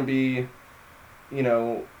never going to be, you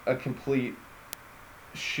know, a complete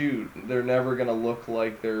shoot. They're never going to look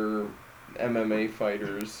like they're MMA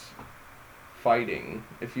fighters fighting.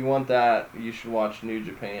 If you want that, you should watch New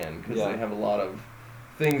Japan, because they have a lot of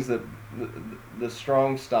things that the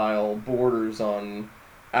strong style borders on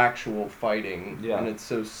actual fighting, and it's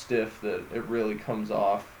so stiff that it really comes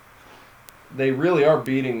off. They really are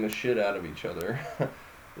beating the shit out of each other.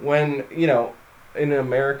 When, you know, in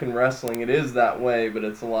American wrestling it is that way, but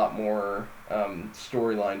it's a lot more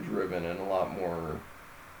storyline driven and a lot more,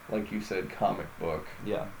 like you said, comic book.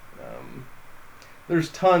 Yeah. There's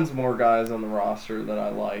tons more guys on the roster that I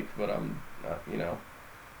like, but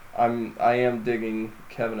I am digging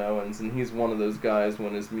Kevin Owens, and he's one of those guys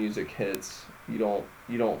when his music hits, you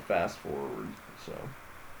don't fast forward. So.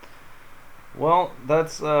 Well,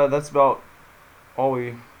 that's about all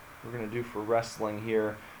we're gonna do for wrestling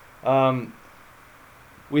here.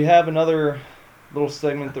 We have another little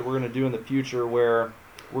segment that we're gonna do in the future where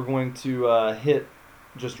we're going to hit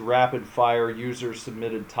just rapid fire user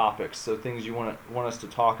submitted topics. So things you want us to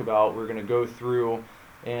talk about, we're gonna go through,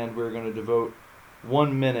 and we're gonna devote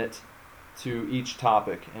 1 minute to each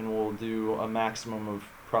topic, and we'll do a maximum of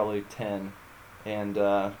probably 10, and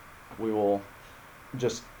we will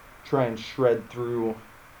just try and shred through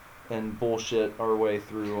and bullshit our way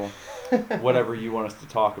through whatever you want us to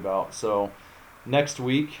talk about. So next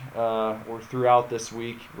week, or throughout this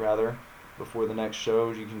week rather, before the next show,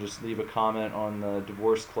 you can just leave a comment on the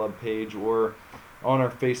Divorce Club page or on our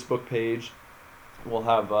Facebook page. We'll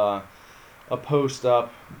have a post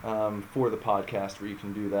up for the podcast where you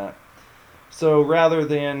can do that. So rather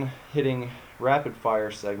than hitting rapid fire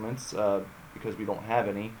segments, because we don't have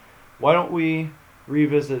any, why don't we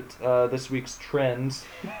revisit this week's trends?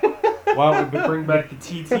 Why don't we bring back the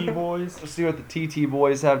TT boys? Let's see what the TT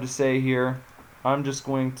boys have to say here. I'm just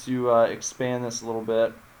going to expand this a little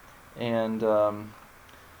bit, and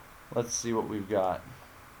let's see what we've got.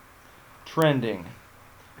 Trending.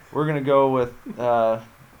 We're going to go with... why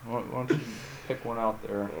don't you pick one out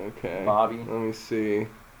there, Okay. Bobby? Let me see.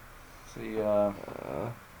 See,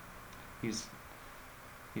 he's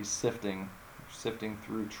sifting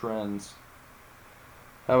through trends.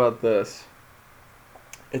 How about this?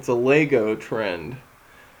 It's a Lego trend.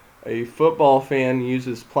 A football fan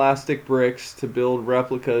uses plastic bricks to build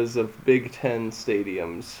replicas of Big Ten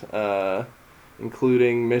stadiums,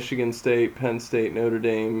 including Michigan State, Penn State, Notre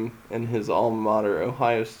Dame, and his alma mater,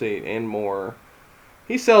 Ohio State, and more.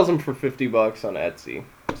 He sells them for $50 on Etsy.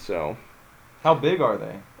 So, how big are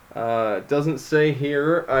they? It doesn't say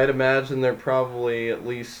here. I'd imagine they're probably at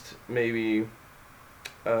least maybe.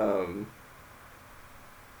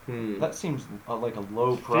 That seems like a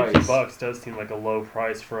low price. $50 does seem like a low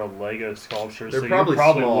price for a Lego sculpture. They're so probably you're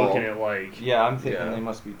probably small. looking at like, Yeah, I'm thinking Yeah. they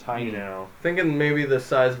must be tiny. you know, Thinking maybe the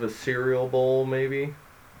size of a cereal bowl, maybe.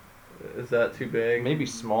 Is that too big? Maybe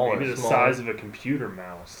smaller. maybe the smaller. size of a computer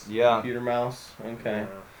mouse. Yeah. Computer mouse. Okay. Yeah.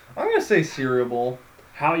 I'm gonna say cereal bowl.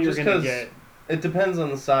 How you're Just gonna 'cause get? It depends on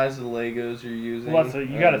the size of the Legos you're using. Well,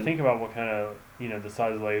 you got to think about what kind of the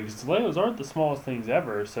size of Legos. Because Legos aren't the smallest things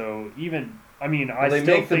ever. So even I Well, they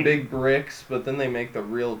still make think the big bricks, but then they make the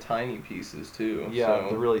real tiny pieces too. Yeah, So,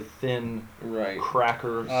 the really thin right.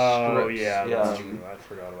 cracker Oh strips. yeah, yeah. that's true. I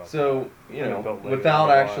forgot about that. So you I haven't know, built Legos without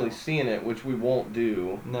in a actually while. seeing it, which we won't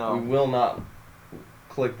do. No. We will not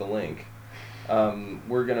click the link.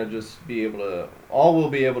 We're gonna just be able to. All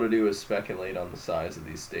we'll be able to do is speculate on the size of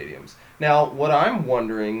these stadiums. Now, what I'm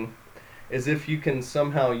wondering is if you can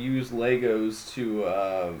somehow use Legos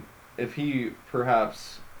to, if he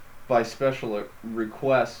perhaps by special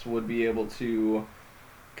request would be able to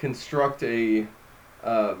construct a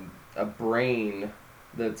brain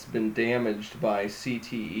that's been damaged by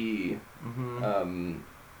CTE, Mm-hmm.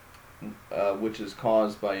 which is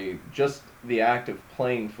caused by just the act of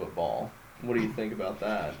playing football. What do you think about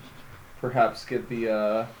that? Perhaps get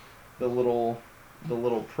the little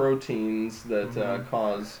proteins that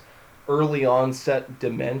cause early onset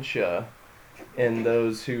dementia in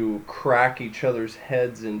those who crack each other's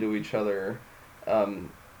heads into each other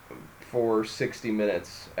for 60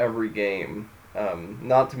 minutes every game,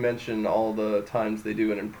 Not to mention all the times they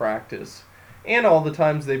do it in practice, and all the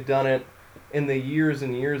times they've done it in the years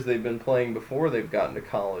and years they've been playing before they've gotten to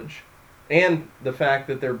college. And the fact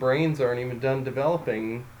that their brains aren't even done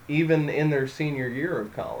developing even in their senior year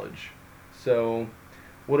of college. So,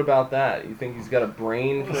 what about that? You think he's got a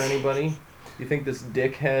brain for anybody? You think this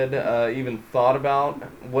dickhead even thought about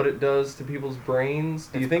what it does to people's brains?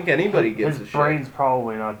 Do you think anybody gives a His shit? brain's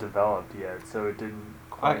probably not developed yet, so it didn't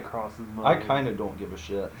quite cross his mind. I kind of don't give a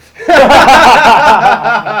shit.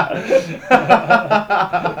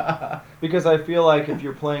 Because I feel like if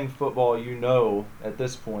you're playing football, you know at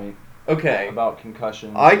this point Okay. about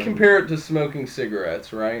concussions. I and- compare it to smoking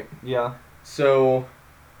cigarettes, right? Yeah. So,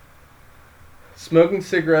 smoking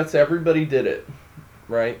cigarettes, everybody did it,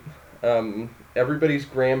 right? Everybody's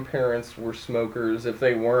grandparents were smokers. If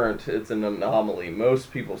they weren't, it's an anomaly. Most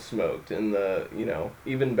people smoked in the,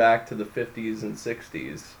 even back to the 50s and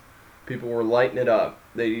 60s. People were lighting it up.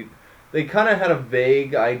 They kind of had a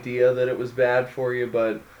vague idea that it was bad for you,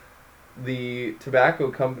 but the tobacco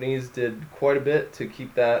companies did quite a bit to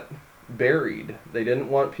keep that buried. They didn't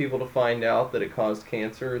want people to find out that it caused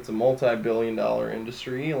cancer. It's a multi-billion-dollar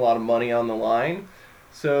industry, a lot of money on the line.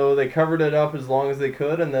 So they covered it up as long as they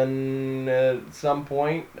could, and then at some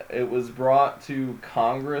point it was brought to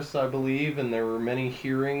Congress, I believe, and there were many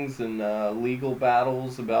hearings and legal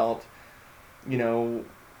battles about,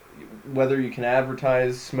 whether you can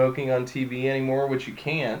advertise smoking on TV anymore, which you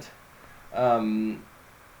can't. So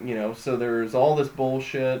there's all this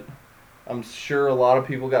bullshit. I'm sure a lot of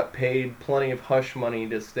people got paid plenty of hush money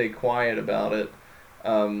to stay quiet about it,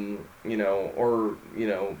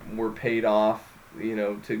 were paid off,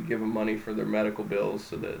 to give them money for their medical bills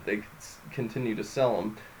so that they could continue to sell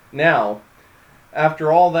them. Now,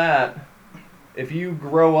 after all that, if you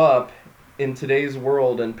grow up in today's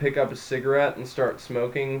world and pick up a cigarette and start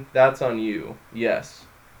smoking, that's on you, yes.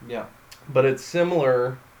 Yeah. But it's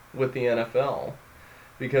similar with the NFL,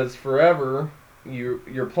 because forever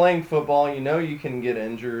you're playing football, you can get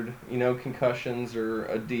injured, concussions are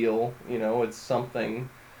a deal, it's something,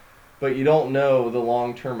 but you don't know the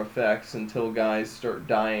long-term effects until guys start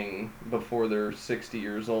dying before they're 60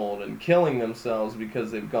 years old and killing themselves because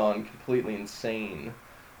they've gone completely insane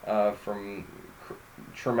from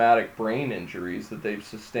traumatic brain injuries that they've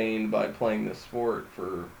sustained by playing this sport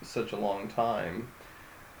for such a long time.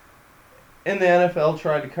 And the NFL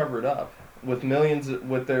tried to cover it up with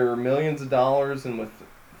their millions of dollars and with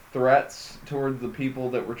threats towards the people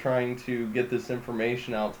that were trying to get this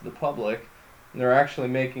information out to the public. And they're actually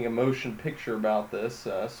making a motion picture about this,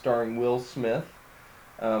 starring Will Smith.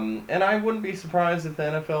 And I wouldn't be surprised if the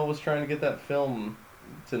NFL was trying to get that film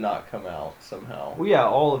to not come out somehow. Well, yeah,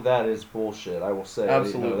 all of that is bullshit, I will say.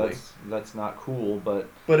 Absolutely. That's not cool, but...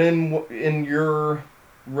 But in your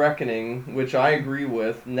reckoning, which I agree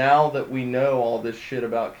with, now that we know all this shit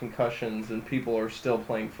about concussions and people are still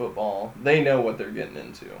playing football, they know what they're getting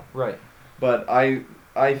into. Right. But I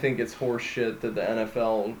think it's horse shit that the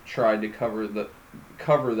NFL tried to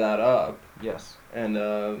cover that up. Yes. And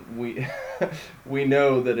we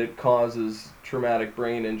know that it causes traumatic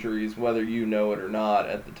brain injuries, whether you know it or not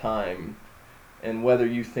at the time, and whether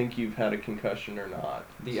you think you've had a concussion or not.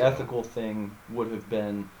 The ethical thing would have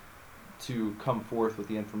been to come forth with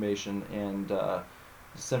the information and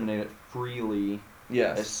disseminate it freely.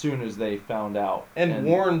 Yes. As soon as they found out. And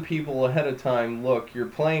warn people ahead of time, look, you're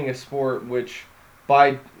playing a sport which,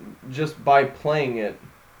 by playing it,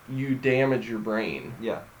 you damage your brain.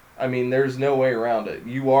 Yeah. I mean, there's no way around it.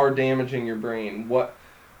 You are damaging your brain.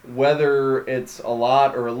 Whether it's a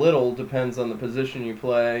lot or a little depends on the position you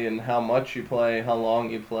play and how much you play, how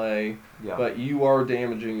long you play. Yeah. But you are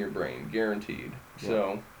damaging your brain, guaranteed. Yeah.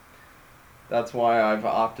 So that's why I've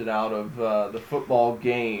opted out of the football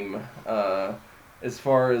game as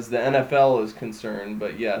far as the NFL is concerned.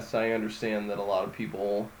 But yes, I understand that a lot of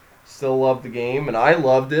people still love the game, and I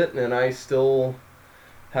loved it, and I still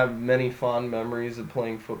have many fond memories of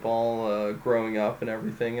playing football growing up and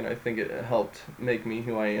everything, and I think it helped make me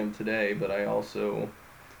who I am today. But I also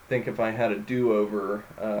think if I had a do-over,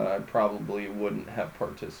 I probably wouldn't have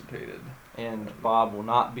participated. And Bob will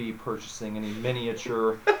not be purchasing any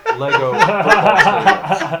miniature Lego football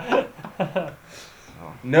stadiums.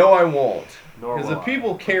 No, I won't. Nor Because will if I.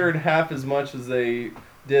 people cared half as much as they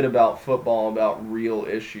did about football, about real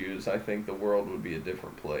issues, I think the world would be a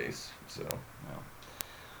different place. So,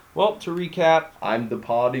 Well, to recap, I'm the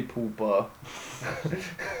party pooper.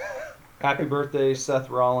 happy birthday, Seth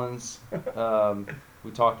Rollins.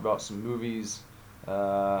 We talked about some movies,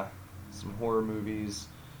 some horror movies,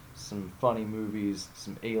 some funny movies,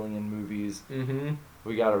 some alien movies. Mm-hmm.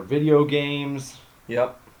 We got our video games.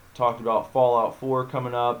 Yep. talked about Fallout 4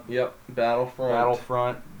 coming up. Yep,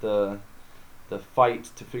 Battlefront. The fight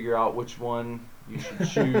to figure out which one you should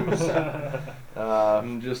choose.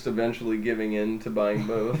 I'm just eventually giving in to buying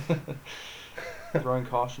both. Throwing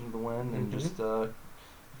caution to the wind and just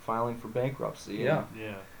filing for bankruptcy. Yeah.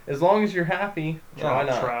 Yeah. As long as you're happy, why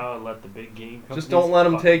not? Try and let the big game companies Just don't let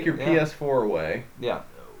them take your Yeah. PS4 away. Yeah.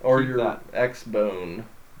 Or Keep your that. X-Bone.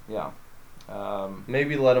 Yeah.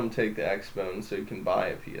 Maybe let them take the X-Bone so you can buy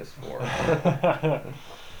a PS4.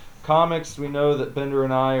 Comics, we know that Bender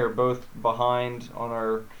and I are both behind on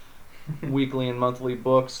our weekly and monthly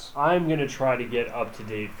books. I'm gonna try to get up to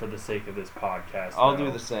date for the sake of this podcast. I'll though.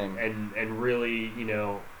 do the same. And really,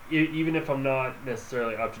 even if I'm not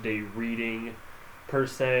necessarily up to date reading per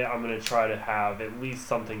se, I'm gonna try to have at least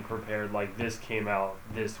something prepared. Like this came out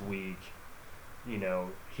this week.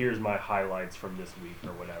 Here's my highlights from this week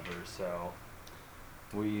or whatever. So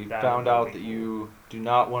We That found would out be that cool. you do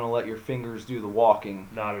not want to let your fingers do the walking.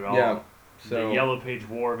 not at all. Yeah. So The Yellow Page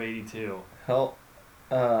War of '82.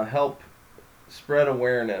 help spread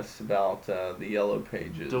awareness about the Yellow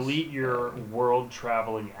Pages. Delete your world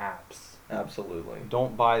traveling apps. Absolutely.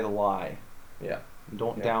 Don't buy the lie. Yeah.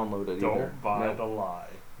 Don't Yeah. download it either. Don't buy Nope. the lie.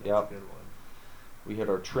 That's Yep. a good one. We hit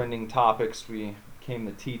our trending topics. We came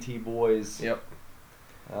the TT Boys. Yep.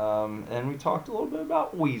 And we talked a little bit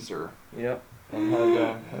about Weezer. Yep. And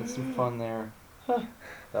had some fun there.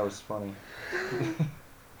 That was funny.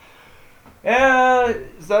 Yeah,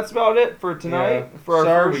 that's about it for tonight. Yeah. For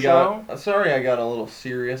our first show. Sorry I got a little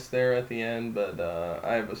serious there at the end, but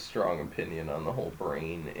I have a strong opinion on the whole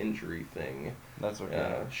brain injury thing. That's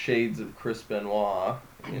okay. Shades of Chris Benoit,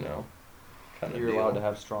 kind of You're deal. allowed to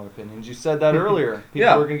have strong opinions. You said that earlier. People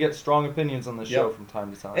Yeah. are going to get strong opinions on the show Yep. from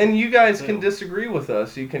time to time. And you guys can So- disagree with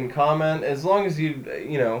us. You can comment as long as you're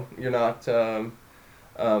not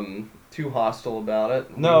too hostile about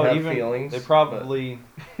it. no, we have even feelings. they probably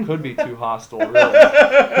could be too hostile, really.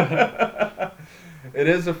 but- It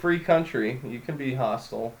is a free country. You can be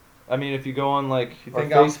hostile. I mean, if you go on like If you our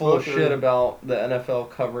think I'm full of Facebook, shit about the NFL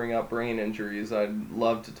covering up brain injuries, I'd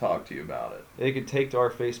love to talk to you about it. they could take to our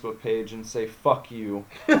Facebook page and say "fuck you."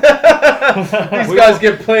 These guys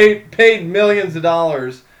get paid millions of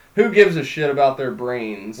dollars. Who gives a shit about their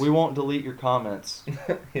brains? We won't delete your comments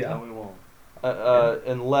yeah. No, we won't.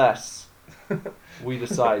 unless we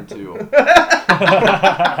decide to,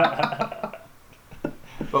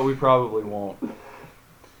 but we probably won't.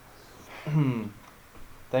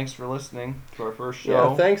 Thanks for listening to our first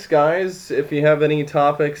show. Yeah, thanks guys. If you have any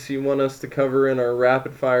topics you want us to cover in our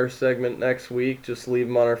rapid fire segment next week, just leave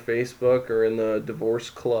them on our Facebook or in the Divorce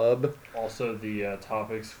Club. Also, the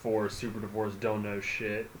topics for Super Divorce Don't Know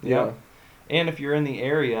Shit. Yeah. And if you're in the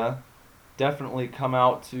area, definitely come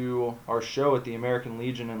out to our show at the American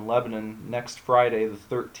Legion in Lebanon next Friday, the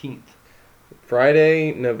 13th.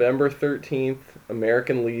 Friday, November 13th,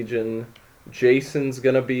 American Legion. Jason's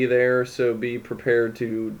gonna be there, so be prepared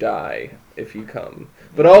to die if you come.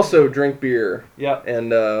 But also drink beer Yep. and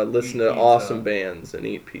listen Eat to pizza. awesome bands and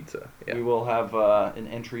eat pizza. Yeah. We will have an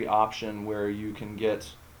entry option where you can get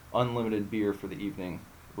unlimited beer for the evening.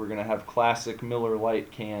 We're going to have classic Miller Lite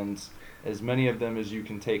cans, as many of them as you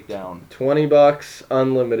can take down. $20,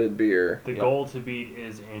 unlimited beer. The Yep. goal to beat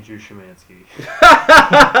is Andrew Szymanski.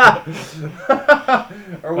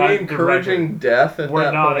 Are we Back to encouraging record. death at We're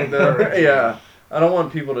that not point? though? encouraging. Yeah. I don't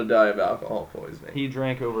want people to die of alcohol poisoning. He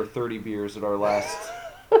drank over 30 beers at our last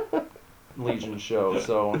Legion show,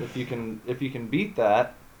 so if you can beat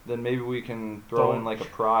that, then maybe we can throw in Don't- like a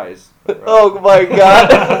prize. Oh my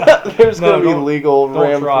god. There's No, going to be don't- legal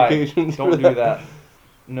Don't try. ramifications. Don't for do that.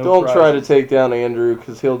 No Don't try to prizes. take down Andrew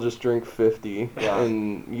because he'll just drink 50 Yeah.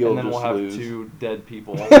 and you'll And then just we'll have lose. 2 dead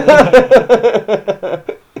people.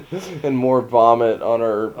 And more vomit on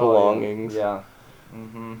our Oh, yeah. belongings. Yeah.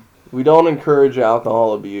 Mm-hmm. We don't encourage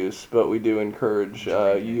alcohol abuse, but we do encourage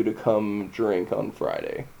you to come drink on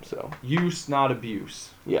Friday. So, Use, not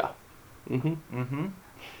abuse. yeah. Mm-hmm. Mm-hmm.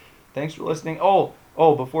 Thanks for listening. Oh,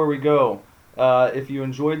 before we go, if you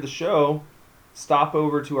enjoyed the show, stop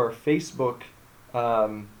over to our Facebook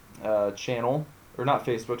channel, or not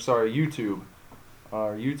Facebook, sorry, YouTube.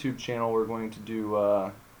 Our YouTube channel, we're going to do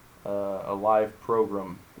a live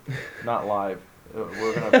program. Not live.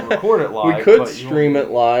 We're going to record it live. We could but you stream won't-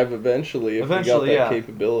 it live eventually if we got Eventually, that yeah.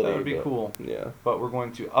 capability. That would be but, cool. Yeah. But we're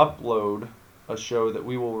going to upload a show that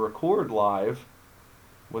we will record live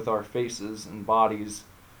with our faces and bodies,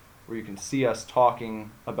 where you can see us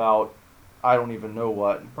talking about I don't even know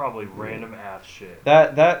what. Probably random ass shit.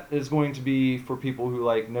 That is going to be for people who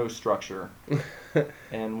like no structure.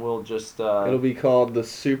 And we'll just... It'll be called the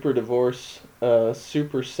Super Divorce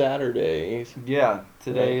Super Saturdays. Yeah,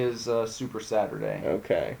 today is Super Saturday.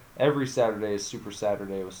 Okay. Every Saturday is Super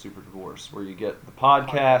Saturday with Super Divorce, where you get the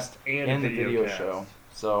podcast and the video show.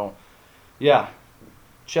 So, yeah.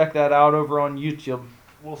 Check that out over on YouTube.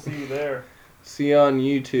 We'll see you there. See you on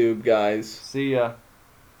YouTube, guys. See ya.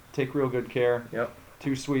 Take real good care. Yep.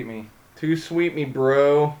 Too sweet me. Too sweet me,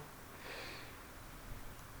 bro.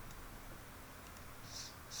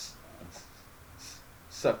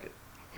 Suck it.